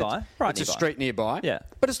right area, nearby. It's a street nearby. Yeah.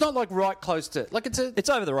 But it's not like right close to, like it's a... It's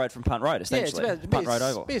over the road from Punt Road, essentially. Yeah, it's Punt Road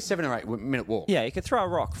Oval. be a 7 or 8 minute walk. Yeah, you could throw a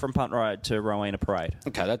rock from Punt Road to Rowena Parade.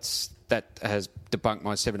 Okay, that has debunked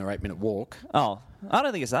my 7 or 8 minute walk. Oh, I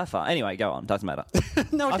don't think it's that far. Anyway, go on. Doesn't matter.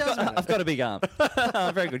 No, it does matter. I've got a big arm. I'm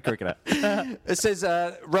a very good cricketer. It says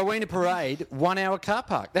Rowena Parade, 1 hour car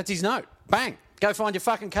park. That's his note. Bang. Go find your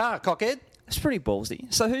fucking car, cockhead. It's pretty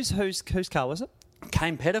ballsy. So whose car was it?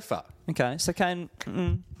 Kane Pettifer. Okay, so Kane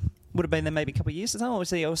would have been there maybe a couple of years or something, or was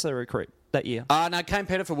he also a recruit that year? No, Kane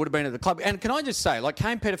Pettifer would have been at the club. And can I just say, like,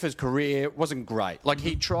 Kane Pettifer's career wasn't great. Like,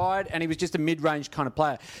 he tried, and he was just a mid-range kind of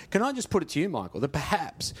player. Can I just put it to you, Michael, that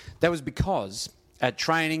perhaps that was because at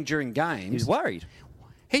training during games... He was worried.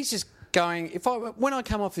 He's just going, when I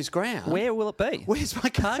come off this ground... Where will it be? Where's my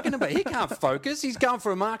car going to be? He can't focus. He's going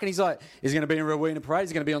for a mark, and he's like, is he going to be in Rowena Parade? Is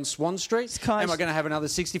he going to be on Swan Street? Am I going to have another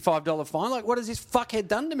 $65 fine? Like, what has this fuckhead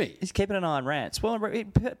done to me? He's keeping an eye on Rance. Well,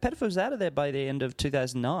 Pettifer was out of there by the end of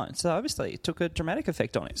 2009, so obviously it took a dramatic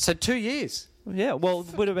effect on him. So 2 years? Yeah, well,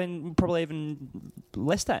 it would have been probably even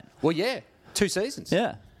less than. Well, yeah, 2 seasons.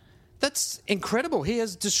 Yeah. That's incredible. He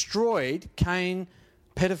has destroyed Kane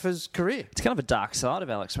Pettifer's career. It's kind of a dark side of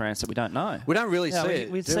Alex Rance that we don't know. We don't really see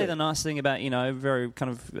it. We see the nice thing about, very kind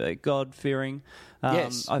of God-fearing.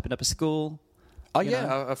 Yes. Opened up a school. Oh,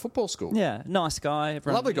 yeah, a football school. Yeah, nice guy.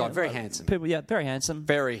 Everyone, lovely guy, very handsome. People, very handsome.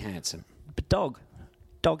 Very handsome. But dog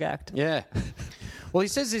act. Yeah. Well, he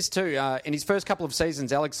says this too. In his first couple of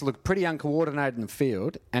seasons, Alex looked pretty uncoordinated in the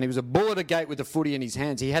field, and he was a bull at a gate with the footy in his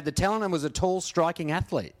hands. He had the talent and was a tall, striking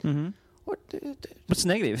athlete. Mm-hmm. What's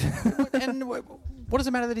negative? What does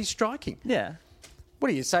it matter that he's striking? Yeah. What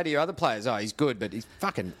do you say to your other players? Oh, he's good, but he's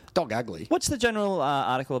fucking dog ugly. What's the general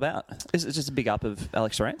article about? Is it just a big up of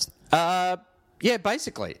Alex Rance? Yeah,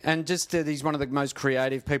 basically. And just he's one of the most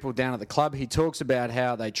creative people down at the club. He talks about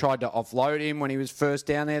how they tried to offload him when he was first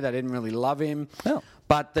down there. They didn't really love him. Oh.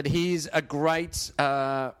 But that he's a great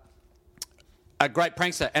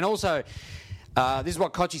prankster. And also... this is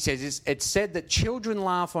what Kochi says. Is it's said that children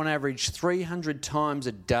laugh on average 300 times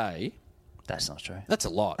a day. That's not true. That's a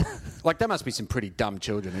lot. Like, there must be some pretty dumb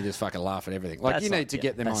children who just fucking laugh at everything. Like, you need to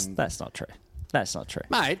get them on... That's not true. That's not true.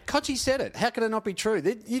 Mate, Kochi said it. How could it not be true?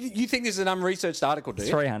 You think this is an unresearched article, do you?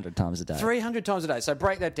 300 times a day. 300 times a day. So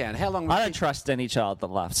break that down. How long... I don't trust any child that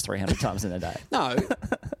laughs 300 times in a day. No.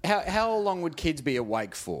 How long would kids be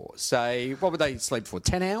awake for? Say, what would they sleep for?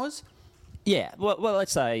 10 hours? Yeah. Well,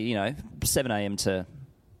 let's say, 7 a.m. to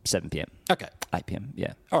 7 p.m. Okay. 8 p.m.,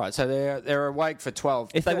 yeah. All right, so they're awake for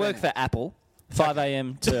 12... If they work for Apple, 5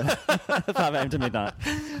 a.m. to 5 a.m. to midnight.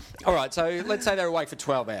 All right, so let's say they're awake for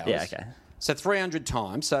 12 hours. Yeah, okay. So 300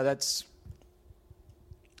 times, so that's...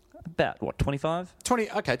 About, 25?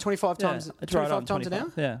 25 times, Yeah, 25 times an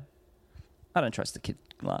hour? Yeah. I don't trust the kid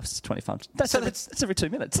laughs 25 times. That's every 2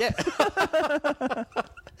 minutes. Yeah.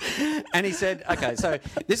 And he said, okay, so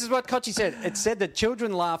this is what Kochi said. It said that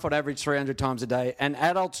children laugh on average 300 times a day and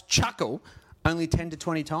adults chuckle only 10 to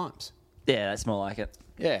 20 times. Yeah, that's more like it.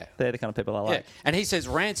 Yeah. They're the kind of people I like. Yeah. And he says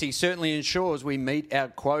Rancy certainly ensures we meet our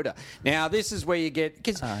quota. Now, this is where you get...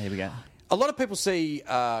 Here we go. A lot of people see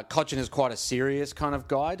Cochin as quite a serious kind of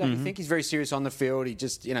guy, don't you think? He's very serious on the field. He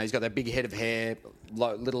just, he's got that big head of hair,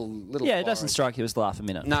 little... Yeah, it doesn't strike you as laugh a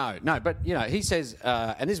minute. No, but, he says,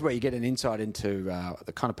 and this is where you get an insight into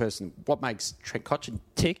the kind of person, what makes Trent Cotchin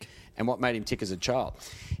tick and what made him tick as a child.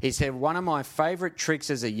 He said, one of my favourite tricks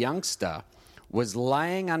as a youngster was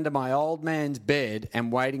laying under my old man's bed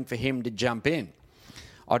and waiting for him to jump in.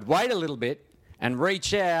 I'd wait a little bit and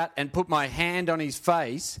reach out and put my hand on his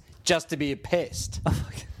face just to be a pest.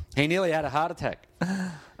 He nearly had a heart attack.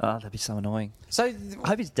 Oh, that'd be so annoying. So, I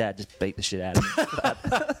hope his dad just beat the shit out of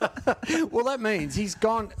him. well, that means he's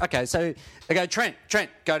gone. Okay, so I go, Trent,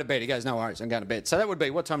 go to bed. He goes, no worries, I'm going to bed. So that would be,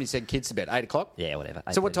 what time you said kids to bed? 8 o'clock? Yeah, whatever.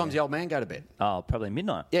 So what time's the old man go to bed? Oh, probably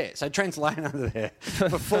midnight. Yeah, so Trent's laying under there for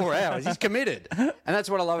 4 hours. He's committed. And that's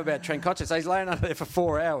what I love about Trent Cotcher. So he's laying under there for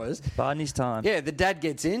 4 hours. Biding his time. Yeah, the dad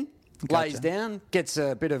gets in, lays down, gets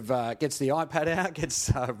a bit of, gets the iPad out,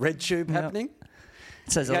 gets red tube happening.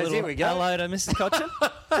 Says a Goes, little "Here we go." hello to Mr. Cotchin.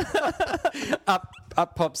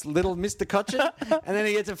 Up pops little Mr. Cotcher, and then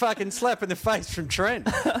he gets a fucking slap in the face from Trent.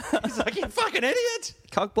 He's like, you fucking idiot.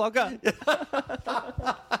 Cock blocker.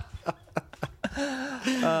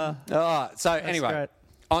 So anyway, great.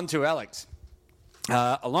 on to Alex.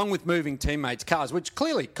 Along with moving teammates' cars, which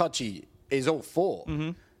clearly Cotchy is all for,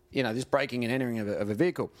 you know, this breaking and entering of a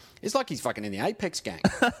vehicle. It's like he's fucking in the Apex gang.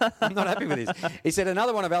 I'm not happy with this. He said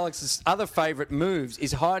another one of Alex's other favourite moves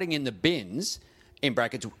is hiding in the bins, in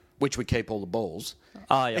brackets, which we keep all the balls.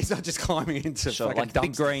 Oh, yeah. He's not just climbing into fucking like the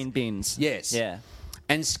big dumpsters. green bins. Yes. Yeah.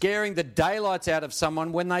 And scaring the daylights out of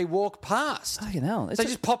someone when they walk past. Fucking hell. So it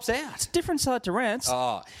just pops out. Different side to Rance.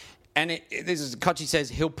 Oh, and this is Cotchy says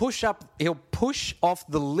he'll push off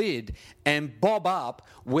the lid and bob up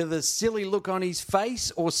with a silly look on his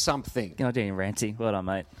face or something. You're not doing Rancy. Well done,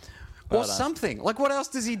 mate. Well Or done. something. Like, what else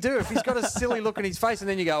does he do if he's got a silly look on his face and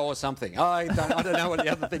then you go, or something? I don't know what the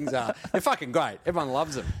other things are. They're fucking great. Everyone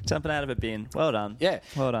loves them. Jumping out of a bin. Well done. Yeah.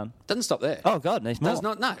 Well done. Doesn't stop there. Oh, God, needs more. Does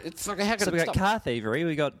not. No. It's fucking, how could So it we got stop? car thievery.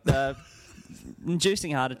 We got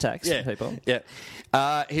inducing heart attacks for people.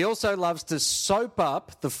 Yeah. He also loves to soap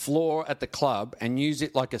up the floor at the club and use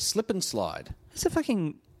it like a slip and slide. It's a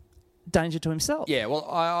fucking danger to himself. Yeah, well,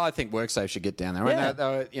 I think WorkSafe should get down there.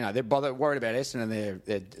 Yeah. They're worried about Essendon and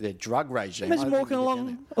their drug regime. Imagine I think walking we get along down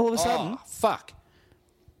there. all of a sudden. Oh, fuck.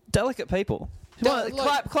 Delicate people. Like-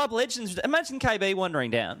 Club legends. Imagine KB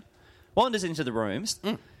wandering down, wanders into the rooms.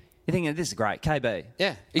 You're thinking, this is great. KB.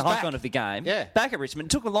 Yeah, he's icon back. of the game. Yeah. Back at Richmond.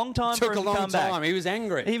 It took a long time for Took a him to long come time. back. He was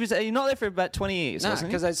angry. He was not there for about 20 years, No, wasn't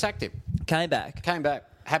he? because they sacked him. Came back. Came back.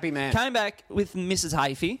 Happy man. Came back with Mrs.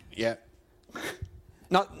 Hafey. Yeah.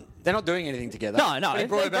 They're not doing anything together. No. But he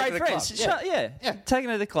brought They're her back to great the friends. club. Yeah. Taking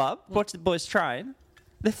her to the club, watch the boys train.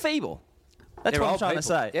 They're feeble. That's They're what I'm old trying to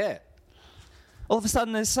people. say. Yeah. All of a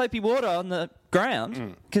sudden, there's soapy water on the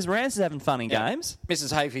ground because Rance is having fun in Yeah. games.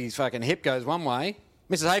 Mrs. Hafey's fucking hip goes one way.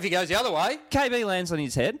 Mrs. Hafey goes the other way. KB lands on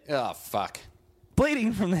his head, Oh, fuck.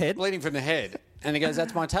 bleeding from the head. Bleeding from the head. And he goes,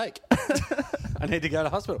 that's my take. I need to go to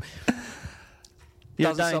hospital.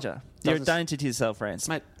 You're a Doesn't stop- danger. You're a doesn't- danger to yourself, Rance.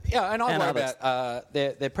 Mate, yeah, and I And worry others. about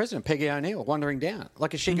their president, Peggy O'Neill, wandering down.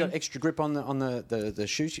 Like, has she got extra grip on the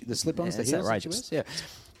shoes, the slip-ons, Yeah, the it's heels that she outrageous. wears? Yeah.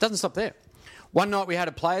 Doesn't stop there. One night we had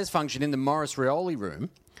a players' function in the Morris Rioli room,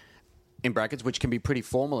 in brackets, which can be pretty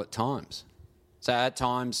formal at times. So at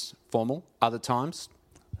times formal, other times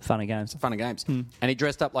Fun and games. fun and games. And he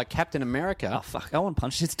dressed up like Captain America Oh, fuck. I want to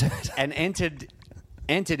punch this dude. and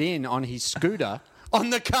entered in on his scooter on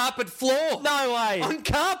the carpet floor. No way. On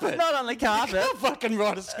carpet. Not on the carpet. You can't fucking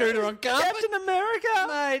ride a scooter on carpet. Captain America.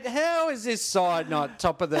 Mate, how is this side not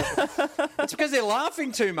top of the... It's because they're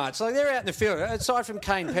laughing too much. Like, they're out in the field. Aside from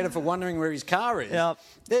Kane Pettifer wondering where his car is, Yep.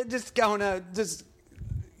 they're just going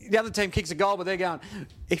the other team kicks a goal, but they're going,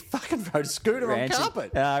 he fucking rode a scooter on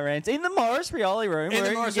carpet. Rance. In the Morris Rioli room, In the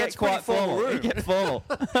where Morris- you that's get quite pretty formal formal. room. You get formal.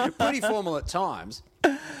 Pretty formal at times.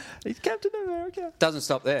 He's Captain America. Doesn't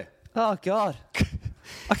stop there. Oh, God.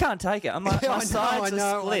 I can't take it. My sides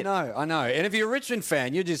are split. I know. And if you're a Richmond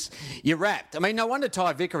fan, you're wrapped. I mean, no wonder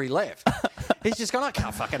Ty Vickery left. He's just gone, I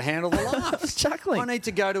can't fucking handle the laughs. Chuckling. I need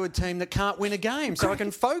to go to a team that can't win a game so I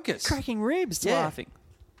can focus. Cracking ribs Yeah. laughing.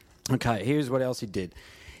 Okay, here's what else he did.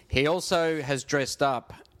 He also has dressed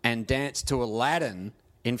up and danced to Aladdin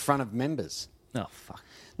in front of members. Oh, fuck.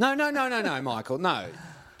 No, Michael, no.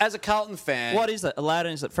 As a Carlton fan... What is it?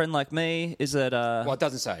 Aladdin? Is it Friend Like Me? Is it... Well, it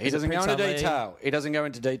doesn't say. He is it doesn't go Prince into Ali? detail. He doesn't go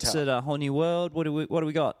into Is detail. it A Whole New World? What do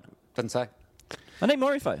we got? Doesn't say. I need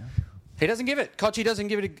more info. He doesn't give it. Kochi doesn't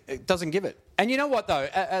give it. And you know what, though?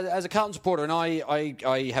 As a Carlton supporter, and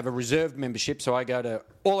I have a reserved membership, so I go to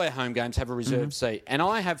all our home games, have a reserved seat. And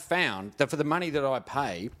I have found that for the money that I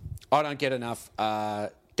pay, I don't get enough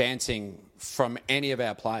dancing from any of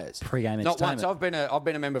our players. Pre-game Not once. entertainment. I've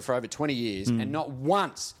been a member for over 20 years, and not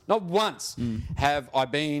once have I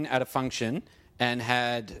been at a function and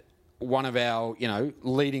had one of our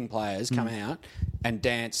leading players come out and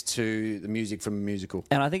dance to the music from a musical.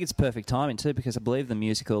 And I think it's perfect timing too, because I believe the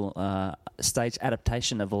musical stage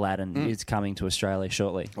adaptation of Aladdin is coming to Australia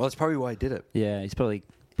shortly. Well, that's probably why he did it. Yeah, he's probably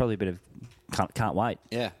a bit of can't wait.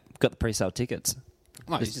 Yeah. Got the pre-sale tickets.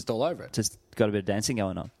 Well, he's just all over it. Just got a bit of dancing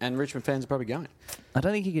going on. And Richmond fans are probably going. I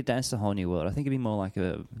don't think he could dance to a whole new world. I think it'd be more like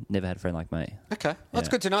a Never Had a Friend Like Me. Okay, that's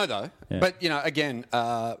good to know, though. Yeah. But again,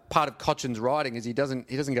 part of Cochin's writing is he doesn't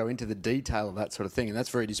go into the detail of that sort of thing, and that's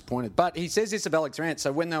very disappointed. But he says this of Alex Rance.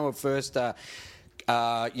 So when they were first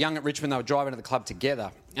young at Richmond, they were driving to the club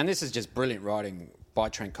together, and this is just brilliant writing by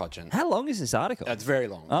Trent Cotchin. How long is this article? It's very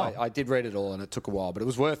long. Oh. I did read it all, and it took a while, but it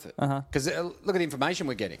was worth it. Because look at the information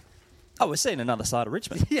we're getting. Oh, we're seeing another side of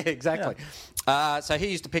Richmond. Yeah, exactly. Yeah. So he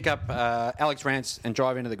used to pick up Alex Rance and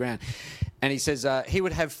drive into the ground. And he says he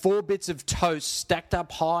would have 4 bits of toast stacked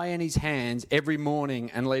up high in his hands every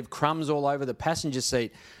morning and leave crumbs all over the passenger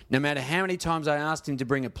seat, no matter how many times I asked him to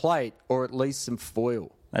bring a plate or at least some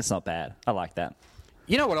foil. That's not bad. I like that.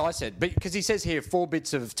 You know what I said? Because he says here 4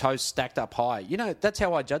 bits of toast stacked up high. That's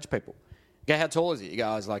how I judge people. You go, how tall is he? You go,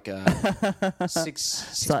 I was like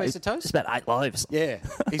six pieces of toast. It's about 8 loaves. Yeah,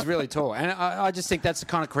 he's really tall. And I just think that's the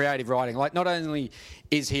kind of creative writing. Like, not only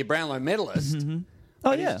is he a Brownlow medalist,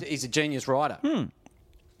 Oh, yeah. he's a genius writer.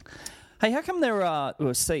 Hey, how come there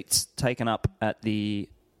were seats taken up at the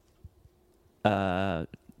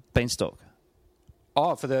Beanstalk?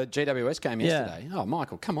 Oh, for the GWS game yesterday? Oh,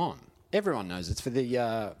 Michael, come on. Everyone knows it's for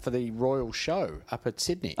the Royal Show up at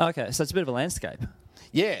Sydney. Okay, so it's a bit of a landscape.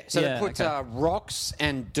 Yeah, so Yeah, they put okay. rocks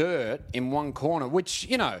and dirt in one corner, which,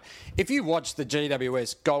 if you watch the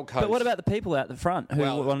GWS Gold Coast... But what about the people out the front who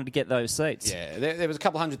wanted to get those seats? Yeah, there was a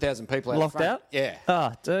couple 100,000 people out Locked front. out? Yeah.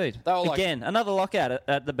 Oh, dude. They were like- Again, another lockout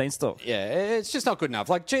at the Beanstalk. Yeah, it's just not good enough.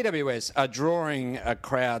 Like, GWS are drawing a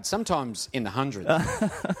crowd sometimes in the hundreds.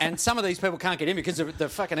 And some of these people can't get in because of the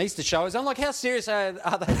fucking Easter show is on. Like, how serious are they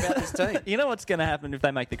about this team? You know what's going to happen if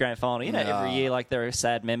they make the grand final? Every year, like, there are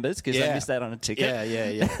sad members because they missed out on a ticket. Yeah.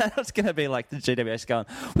 It's going to be like the GWS going,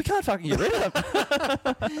 we can't fucking get rid of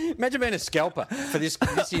them. Imagine being a scalper for this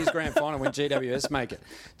year's grand final when GWS make it.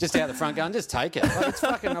 Just out the front going, just take it. Like, it's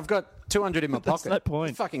fucking, I've got 200 in my pocket. no point.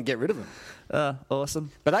 Just fucking get rid of them. Awesome.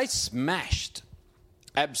 But they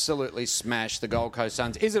absolutely smashed the Gold Coast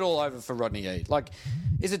Suns. Is it all over for Rodney Eade? Like,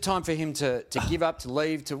 is it time for him to give up, to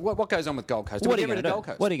leave? What goes on with Gold Coast? What are you going going to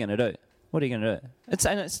do? What are you going to do? What are you going to do?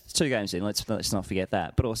 It's 2 games in. Let's not forget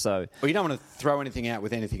that. But also, well, you don't want to throw anything out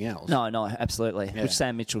with anything else. No, absolutely. Yeah. Which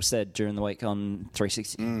Sam Mitchell said during the week on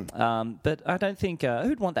 360. But I don't think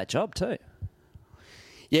who'd want that job too.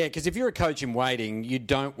 Yeah, because if you're a coach in waiting, you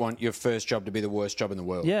don't want your first job to be the worst job in the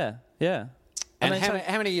world. Yeah. And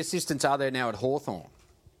how many assistants are there now at Hawthorn?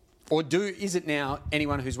 Or is it now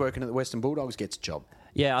anyone who's working at the Western Bulldogs gets a job?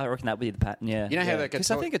 Yeah, I reckon that would be the pattern, yeah. You know how they could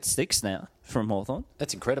because I think it's 6 now from Hawthorn.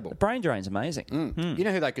 That's incredible. The brain drain's amazing. You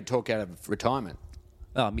know who they could talk out of retirement?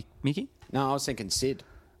 Oh, Mickey? No, I was thinking Sid.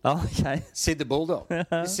 Oh, okay. Sid the Bulldog.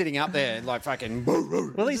 He's sitting up there like fucking...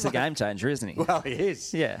 Well, he's a game changer, isn't he? Well, he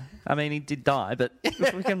is. Yeah. I mean, he did die, but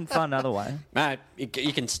if we can find another way. Mate,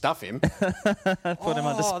 you can stuff him. Put him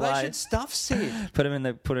on display. Oh, they should stuff Sid. Put him in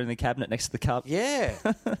the cabinet next to the cup. Yeah.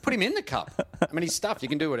 Put him in the cup. I mean, he's stuffed. You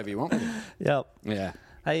can do whatever you want with him. Yep. Yeah.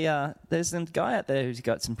 Hey, there's some guy out there who's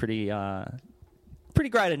got some pretty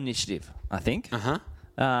great initiative, I think.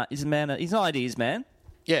 Uh-huh. He's an ideas man.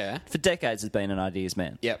 Yeah. For decades has been an ideas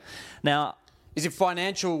man. Yep. Now, is it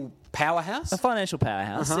financial powerhouse? a financial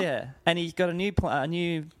powerhouse, Uh-huh. yeah. And he's got a new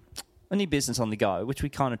business on the go, which we're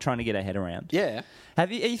kind of trying to get our head around. Yeah. Are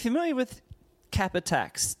you familiar with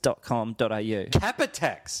capitax.com.au?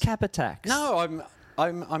 Capitax? Capitax. No,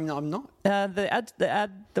 I'm not.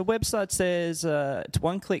 The website says it's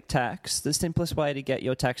one-click tax, the simplest way to get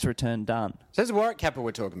your tax return done. So this is Warwick Kappa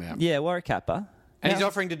we're talking about. Yeah, Warwick Kappa. And he's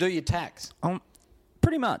offering to do your tax.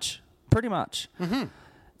 Pretty much. Mm-hmm.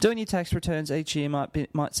 Doing your tax returns each year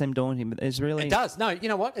might seem daunting, but there's really... It does. No, you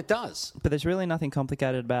know what? It does. But there's really nothing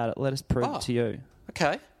complicated about it. Let us prove it to you.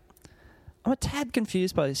 Okay. I'm a tad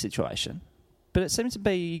confused by this situation, but it seems to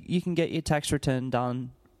be you can get your tax return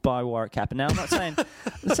done by Warwick Kappa. Now, I'm not saying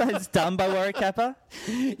it's done by Warwick Kappa.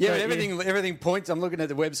 Yeah, but everything points... I'm looking at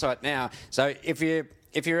the website now. So if you're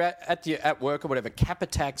at work or whatever,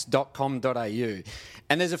 capitax.com.au,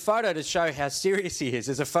 and there's a photo to show how serious he is.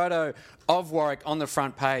 There's a photo of Warwick on the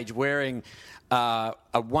front page wearing a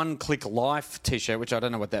one-click life T-shirt, which I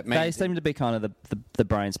don't know what that means. They seem to be kind of the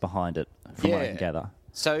brains behind it, from what I can gather.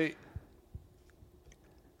 So,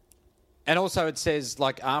 and also it says,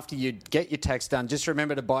 like, after you get your tax done, just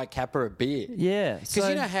remember to buy Kappa a beer. Yeah. Because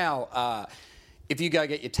you know how if you go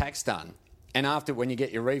get your tax done, and after when you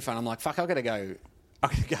get your refund, I'm like, fuck, I've got to go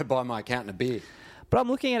buy my accountant a beer. But I'm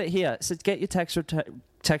looking at it here. It says get your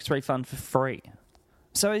tax refund for free.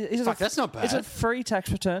 So that's not bad. Is a free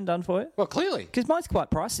tax return done for you? Well, clearly. Because mine's quite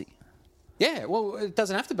pricey. Yeah, well, it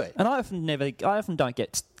doesn't have to be. And I often don't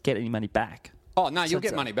get any money back. Oh, no, you'll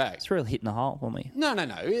get money back. It's really hitting the hole for me. No.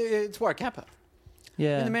 It's Warwick Kappa.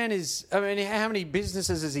 Yeah. And the man is... I mean, how many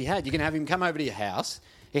businesses has he had? You can have him come over to your house.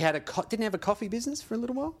 He had didn't he have a coffee business for a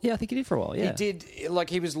little while? Yeah, I think he did for a while, yeah. He did...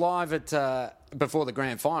 he was live at... before the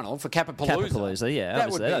grand final for Kapapalooza. Kapapalooza, yeah. That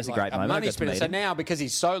was a great moment. Money spinner. So now, because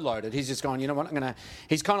he's so loaded, he's just gone, you know what,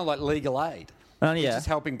 he's kind of like legal aid. Yeah. He's just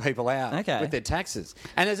helping people out with their taxes.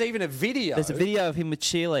 And there's even a video. There's a video of him with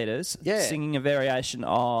cheerleaders singing a variation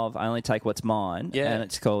of Only Take What's Mine, and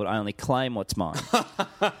it's called Only Claim What's Mine.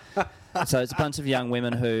 So it's a bunch of young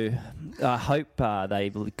women who I hope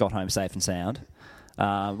they got home safe and sound,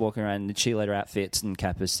 walking around in cheerleader outfits, and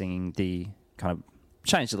Kappa's singing the kind of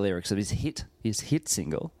changed the lyrics of his hit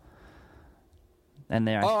single. And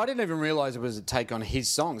I didn't even realise it was a take on his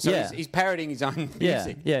song. So he's parodying his own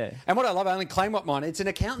music. Yeah. And what I love, I only claim what mine. It's an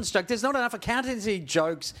accountant's joke. There's not enough accountancy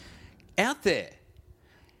jokes out there.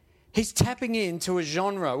 He's tapping into a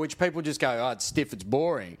genre which people just go, oh, it's stiff, it's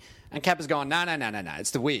boring. And Kappa's going, no,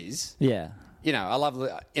 it's The Wiz. Yeah. You know, I love,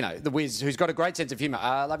 The Wiz, who's got a great sense of humour.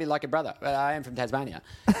 I love you like a brother. I am from Tasmania.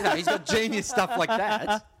 He's got genius stuff like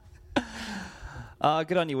that.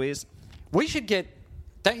 Good on you, Wiz. We should get...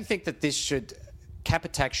 Don't you think that Kappa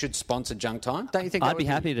Tax should sponsor Junk Time? Don't you think I'd be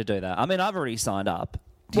happy to do that. I mean, I've already signed up.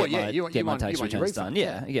 You get my want tax your returns refund. done.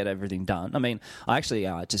 Yeah, you get everything done. I mean, I actually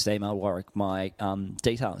just emailed Warwick my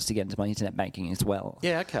details to get into my internet banking as well.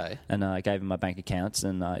 Yeah, okay. And I gave him my bank accounts,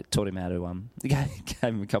 and I taught him how to gave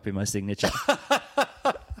him a copy of my signature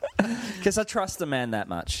because I trust the man that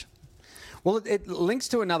much. Well, it links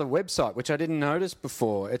to another website which I didn't notice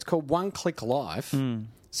before. It's called One Click Life.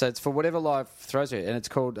 So it's for whatever life throws at you. And it's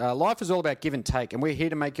called Life is All About Give and Take. And we're here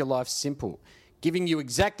to make your life simple, giving you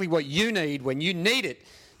exactly what you need when you need it.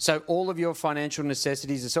 So all of your financial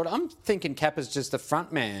necessities are sorted. I'm thinking Kappa's just the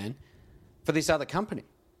front man for this other company.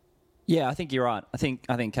 Yeah, I think you're right. I think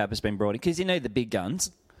Kappa's been brought in because you need the big guns.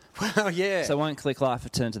 Well, yeah. So One Click Life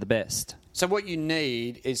return to the best. So what you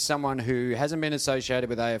need is someone who hasn't been associated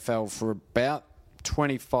with AFL for about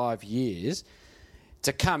 25 years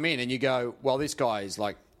to come in and you go, well, this guy is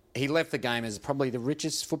he left the game as probably the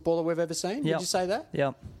richest footballer we've ever seen. Would you say that?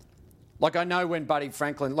 Yeah. I know when Buddy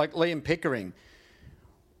Franklin, Liam Pickering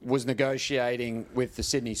was negotiating with the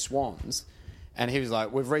Sydney Swans and he was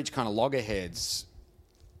like, we've reached kind of loggerheads.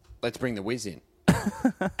 Let's bring the Wiz in.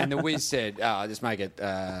 And the Wiz said, just make it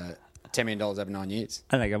 $10 million over 9 years.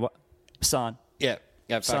 And they go, what? Sign. Yeah.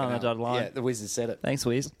 Sign on the dotted line. Yeah, the Wiz has said it. Thanks,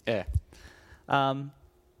 Wiz. Yeah.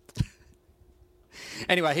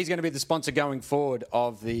 Anyway, he's going to be the sponsor going forward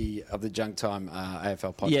of the Junk Time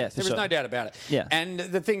AFL podcast. Yeah, There's no doubt about it. Yeah. And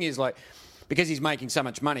the thing is, because he's making so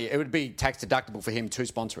much money, it would be tax deductible for him to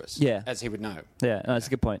sponsor us. Yeah. As he would know. Yeah, no, that's a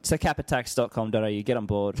good point. So kappatax.com.au, get on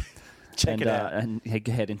board. Check it out. And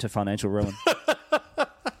head into financial ruin.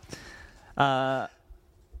 The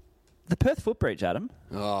Perth footbridge, Adam.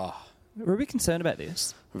 Oh. Were we concerned about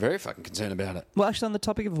this? I'm very fucking concerned about it. Well, actually, on the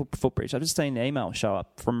topic of footbridge, I've just seen an email show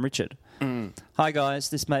up from Richard. Hi, guys.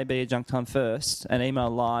 This may be a Junk Time first. An email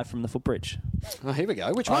live from the footbridge. Oh, here we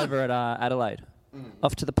go. Which one? Over at Adelaide.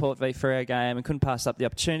 Off to the Port v Freo game and couldn't pass up the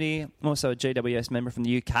opportunity. I'm also a GWS member from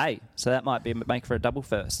the UK, so that might make for a double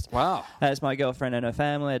first. Wow. As my girlfriend and her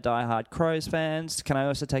family are diehard Crows fans, can I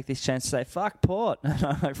also take this chance to say, fuck Port? I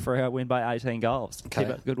hope Freo win by 18 goals. Okay.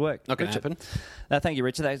 Keep up good work. Not going to happen. Thank you,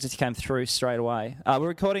 Richard. That just came through straight away. We're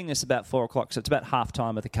recording this about 4 o'clock, so it's about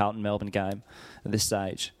half-time of the Carlton-Melbourne game at this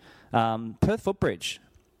stage. Perth footbridge.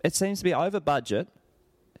 It seems to be over budget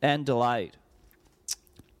and delayed.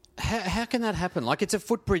 How can that happen? It's a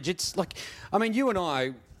footbridge. It's you and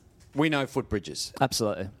I, we know footbridges.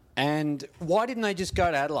 Absolutely. And why didn't they just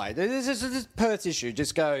go to Adelaide? This Perth issue.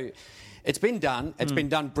 Just go, it's been done. It's been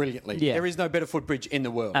done brilliantly. Yeah. There is no better footbridge in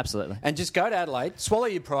the world. Absolutely. And just go to Adelaide, swallow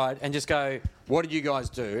your pride, and just go, what did you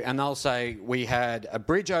guys do? And they'll say, we had a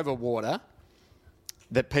bridge over water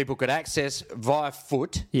that people could access via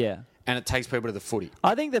foot. Yeah. And it takes people to the footy.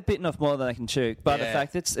 I think they're bitten off more than they can chew. But the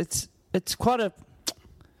fact it's quite a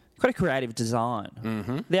creative design.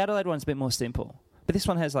 Mm-hmm. The Adelaide one's a bit more simple, but this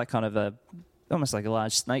one has almost like a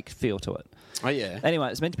large snake feel to it. Oh yeah.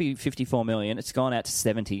 Anyway, it's meant to be 54 million. It's gone out to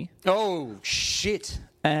 70. Oh shit!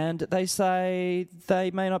 And they say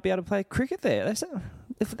they may not be able to play cricket there. I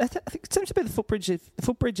think it seems to be the footbridge. If the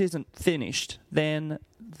footbridge isn't finished, then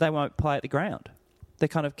they won't play at the ground. They're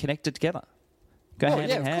kind of connected together. Go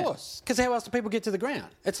hand in hand. Of course. Because how else do people get to the ground?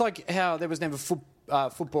 It's like how there was never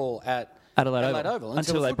football at Adelaide Oval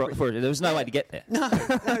until they brought the footage. There was no way to get there. No,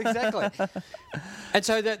 exactly. And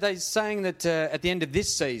so they're saying that at the end of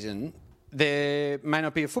this season, there may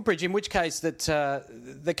not be a footbridge, in which case that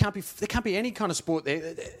there can't be any kind of sport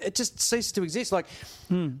there. It just ceases to exist. Like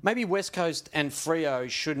maybe West Coast and Freo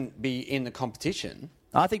shouldn't be in the competition.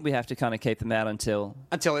 I think we have to kind of keep them out until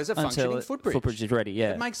there's a functioning footbridge. Footbridge is ready.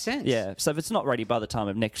 Yeah, it makes sense. Yeah, so if it's not ready by the time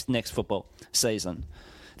of next football season,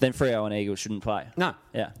 then Freo and Eagles shouldn't play. No.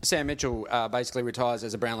 Yeah. Sam Mitchell basically retires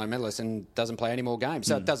as a Brownlow medalist and doesn't play any more games,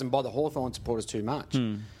 so it doesn't bother Hawthorn supporters too much.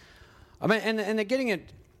 I mean, and they're getting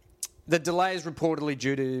it. The delay is reportedly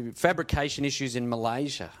due to fabrication issues in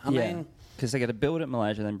Malaysia. I mean, because they got to build it in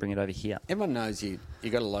Malaysia and then bring it over here. Everyone knows you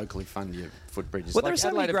got to locally fund your footbridges. Well, there are so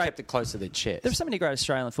many Adelaide have kept it close to their chest. There are so many great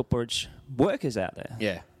Australian footbridge workers out there.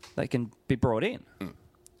 Yeah. They can be brought in.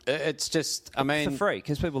 It's just, I mean... For free,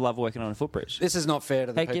 because people love working on a footbridge. This is not fair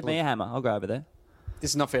to the people... Hey, give me a hammer. I'll go over there. This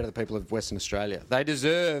is not fair to the people of Western Australia. They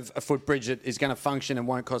deserve a footbridge that is going to function and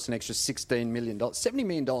won't cost an extra $16 million. $70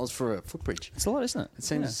 million for a footbridge. It's a lot, isn't it? It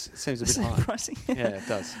seems a bit high. Pricey. Yeah, it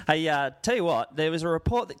does. Hey, tell you what, there was a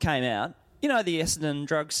report that came out. You know the Essendon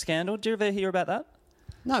drugs scandal? Did you ever hear about that?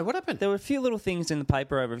 No, what happened? There were a few little things in the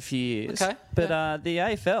paper over a few years. Okay. But the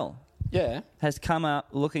AFL has come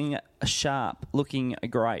out looking sharp, looking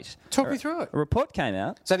great. Talk me through it. A report came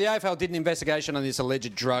out. So the AFL did an investigation on this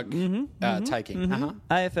alleged drug taking.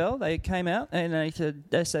 AFL, they came out and they said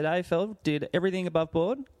AFL did everything above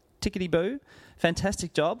board. Tickety-boo.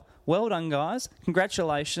 Fantastic job. Well done, guys.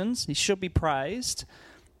 Congratulations. He should be praised.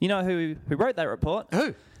 You know who wrote that report?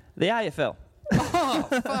 Who? The AFL. Oh,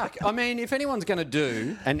 fuck. I mean, if anyone's going to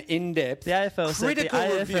do an in-depth, the AFL critical said the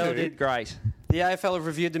AFL review, did great. The AFL have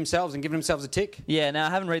reviewed themselves and given themselves a tick. Yeah, now I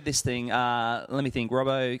haven't read this thing. Let me think.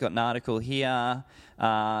 Robbo got an article here.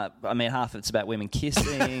 I mean, half of it's about women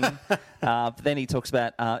kissing. But then he talks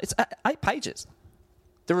about... it's 8 pages.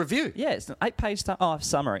 The review? Yeah, it's an 8-page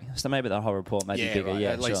summary. So maybe the whole report may be bigger. Right,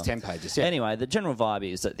 yeah, at least 10 pages. Yeah. Anyway, the general vibe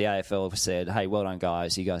is that the AFL have said, hey, well done,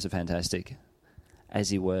 guys. You guys are fantastic.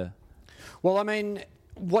 As you were. Well, I mean,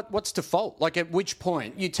 what's the fault? Like, at which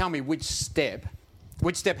point, you tell me which step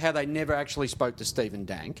how they never actually spoke to Stephen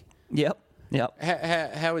Dank. Yep.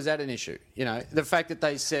 How is that an issue? You know, the fact that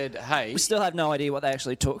they said, hey... We still have no idea what they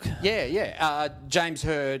actually took. Yeah. James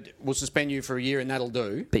Hird will suspend you for a year and that'll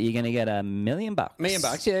do. But you're going to get $1 million. $1 million,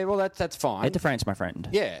 yeah, well, that's fine. Head to France, my friend.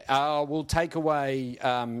 Yeah, we'll take away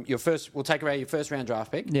your first round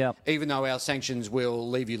draft pick. Yeah. Even though our sanctions will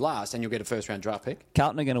leave you last and you'll get a first round draft pick.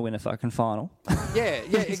 Carlton are going to win a fucking final. Yeah,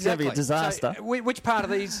 exactly. It's going to be a disaster. So, which part of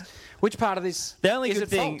this? The only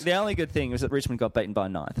good thing was that Richmond got beaten by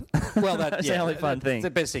 9th. Well, that's the only fun thing. The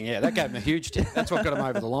best thing, that gave them a huge tip. That's what got them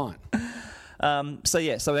over the line. So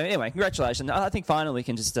anyway, congratulations. I think finally we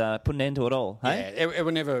can just put an end to it all. Hey? Yeah, it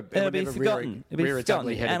will never be forgotten. It'll be forgotten.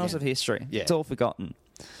 The annals of history. Yeah. It's all forgotten.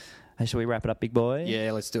 Hey, shall we wrap it up, big boy?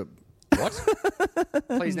 Yeah, let's do it. What?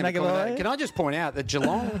 Please never call it that. Can I just point out that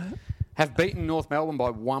Geelong have beaten North Melbourne by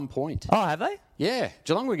 1 point. Oh, have they? Yeah.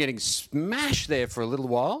 Geelong were getting smashed there for a little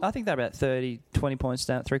while. I think they're about 20 points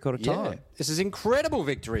down at three-quarter time. This is incredible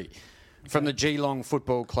victory from the Geelong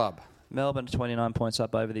Football Club. Melbourne 29 points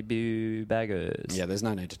up over the Boo Baggers. Yeah, there's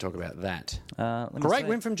no need to talk about that. Great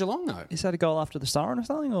win from Geelong, though. Is that a goal after the siren or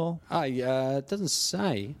something? Or it doesn't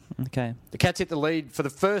say. Okay. The Cats hit the lead for the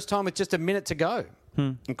first time with just a minute to go.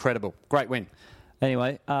 Incredible. Great win.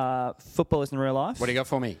 Anyway, football isn't real life. What do you got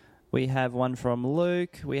for me? We have one from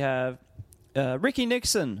Luke. We have Ricky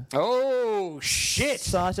Nixon. Oh, shit.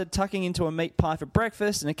 Sighted tucking into a meat pie for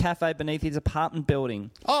breakfast in a cafe beneath his apartment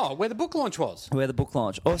building. Oh, where the book launch was.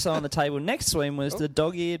 Also on the table next to him was the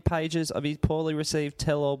dog-eared pages of his poorly received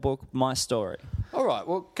tell-all book, My Story. All right.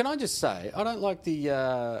 Well, can I just say, I don't like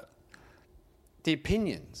the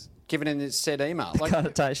opinions given in this said email. The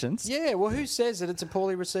connotations. Yeah, well, who says that it's a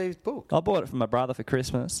poorly received book? I bought it from my brother for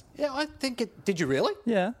Christmas. Yeah, I think it... Did you really?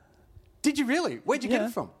 Yeah. Did you really? Where'd you get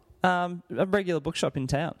it from? A regular bookshop in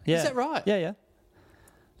town. Yeah. Is that right? Yeah.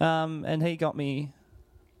 And he got me...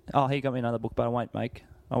 Oh, he got me another book, but I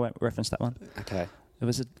won't reference that one. Okay. It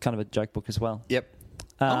was a kind of a joke book as well. Yep.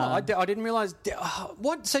 I didn't realise...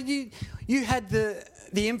 what? So you had the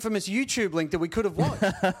infamous YouTube link that we could have watched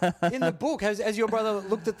in the book. Has your brother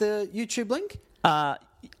looked at the YouTube link?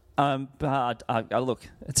 Look,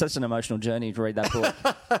 it's such an emotional journey to read that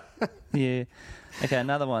book. Yeah. Okay,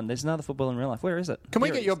 another one. There's another football in real life. Where is it? Can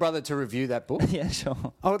we get your brother to review that book? Yeah, sure.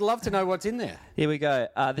 I would love to know what's in there. Here we go.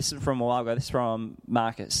 This is from a while ago. This is from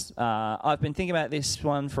Marcus. I've been thinking about this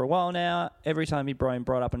one for a while now. Every time you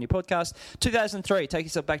brought up on your podcast. 2003. Take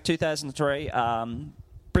yourself back. 2003.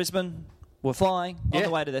 Brisbane were flying on the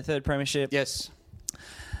way to their third premiership. Yes.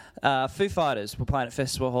 Foo Fighters were playing at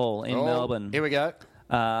Festival Hall in Melbourne. Here we go.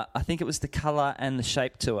 I think it was the Colour and the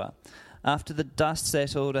Shape tour. After the dust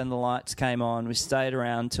settled and the lights came on, we stayed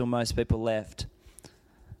around till most people left.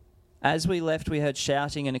 As we left, we heard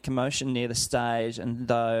shouting and a commotion near the stage, and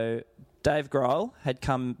though Dave Grohl had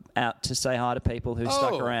come out to say hi to people who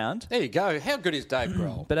stuck around. There you go. How good is Dave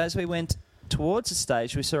Grohl? But as we went towards the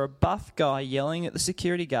stage, we saw a buff guy yelling at the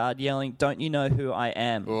security guard, yelling, "Don't you know who I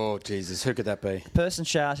am?" Oh, Jesus. Who could that be? The person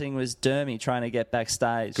shouting was Dermy trying to get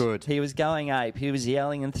backstage. Good. He was going ape. He was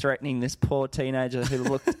yelling and threatening this poor teenager who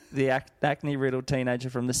looked the acne-riddled teenager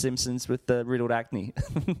from The Simpsons with the riddled acne.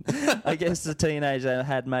 I guess the teenager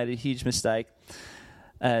had made a huge mistake,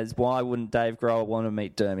 as why wouldn't Dave Grohl want to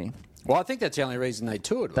meet Dermy? Well, I think that's the only reason they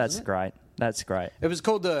toured, That's wasn't it? great. That's great. It was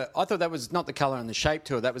called I thought that was not the Colour and the Shape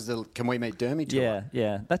tour. That was the Can We Meet Dermy tour. Yeah,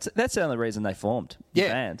 yeah. That's the only reason they formed the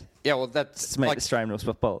band. Yeah, well, that's... To meet Australian rules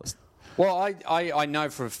footballers. Well, I know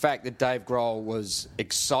for a fact that Dave Grohl was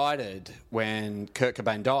excited when Kurt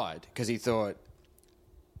Cobain died because he thought,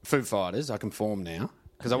 Foo Fighters, I can form now,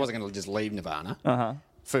 because I wasn't going to just leave Nirvana. Uh-huh.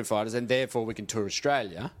 Foo Fighters, and therefore we can tour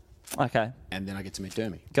Australia, Okay. and then I get to meet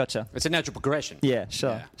Dermy. Gotcha. It's a natural progression. Yeah,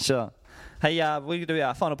 sure, sure. Hey, we're going to do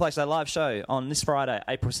our Final Place Day live show on this Friday,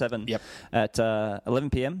 April 7 at 11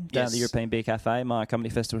 p.m. down at the European Beer Cafe. My Comedy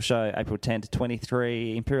Festival show, April 10 to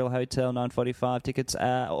 23, Imperial Hotel, 9:45 tickets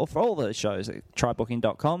for all the shows at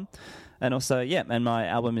trybooking.com. And also, and my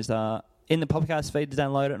album is in the podcast feed to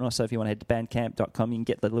download it. And also, if you want to head to bandcamp.com, you can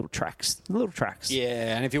get the little tracks.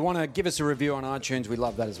 Yeah, and if you want to give us a review on iTunes, we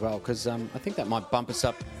love that as well, because I think that might bump us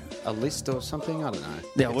up a list or something. I don't know.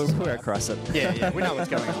 Yeah, we're across it. Yeah, we know what's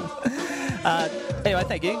going on. Anyway,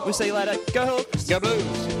 thank you. We'll see you later. Go Hawks. Go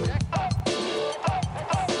Blues.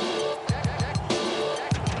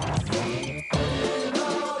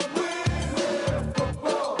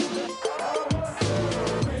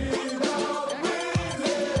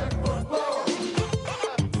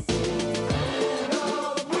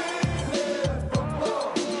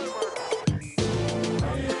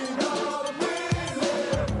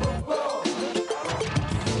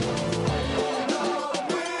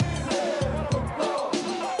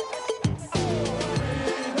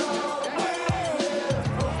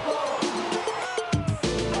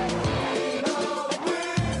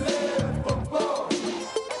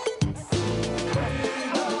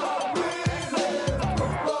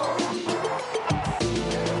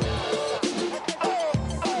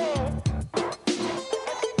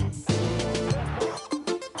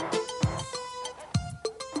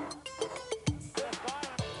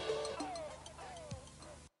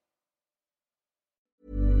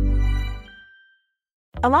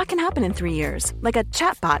 A lot can happen in 3 years, like a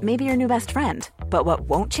chatbot may be your new best friend. But what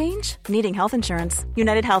won't change? Needing health insurance.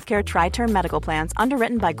 United Healthcare Tri-Term Medical Plans,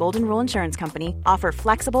 underwritten by Golden Rule Insurance Company, offer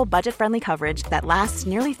flexible, budget-friendly coverage that lasts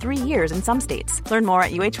nearly 3 years in some states. Learn more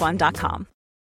at uh1.com.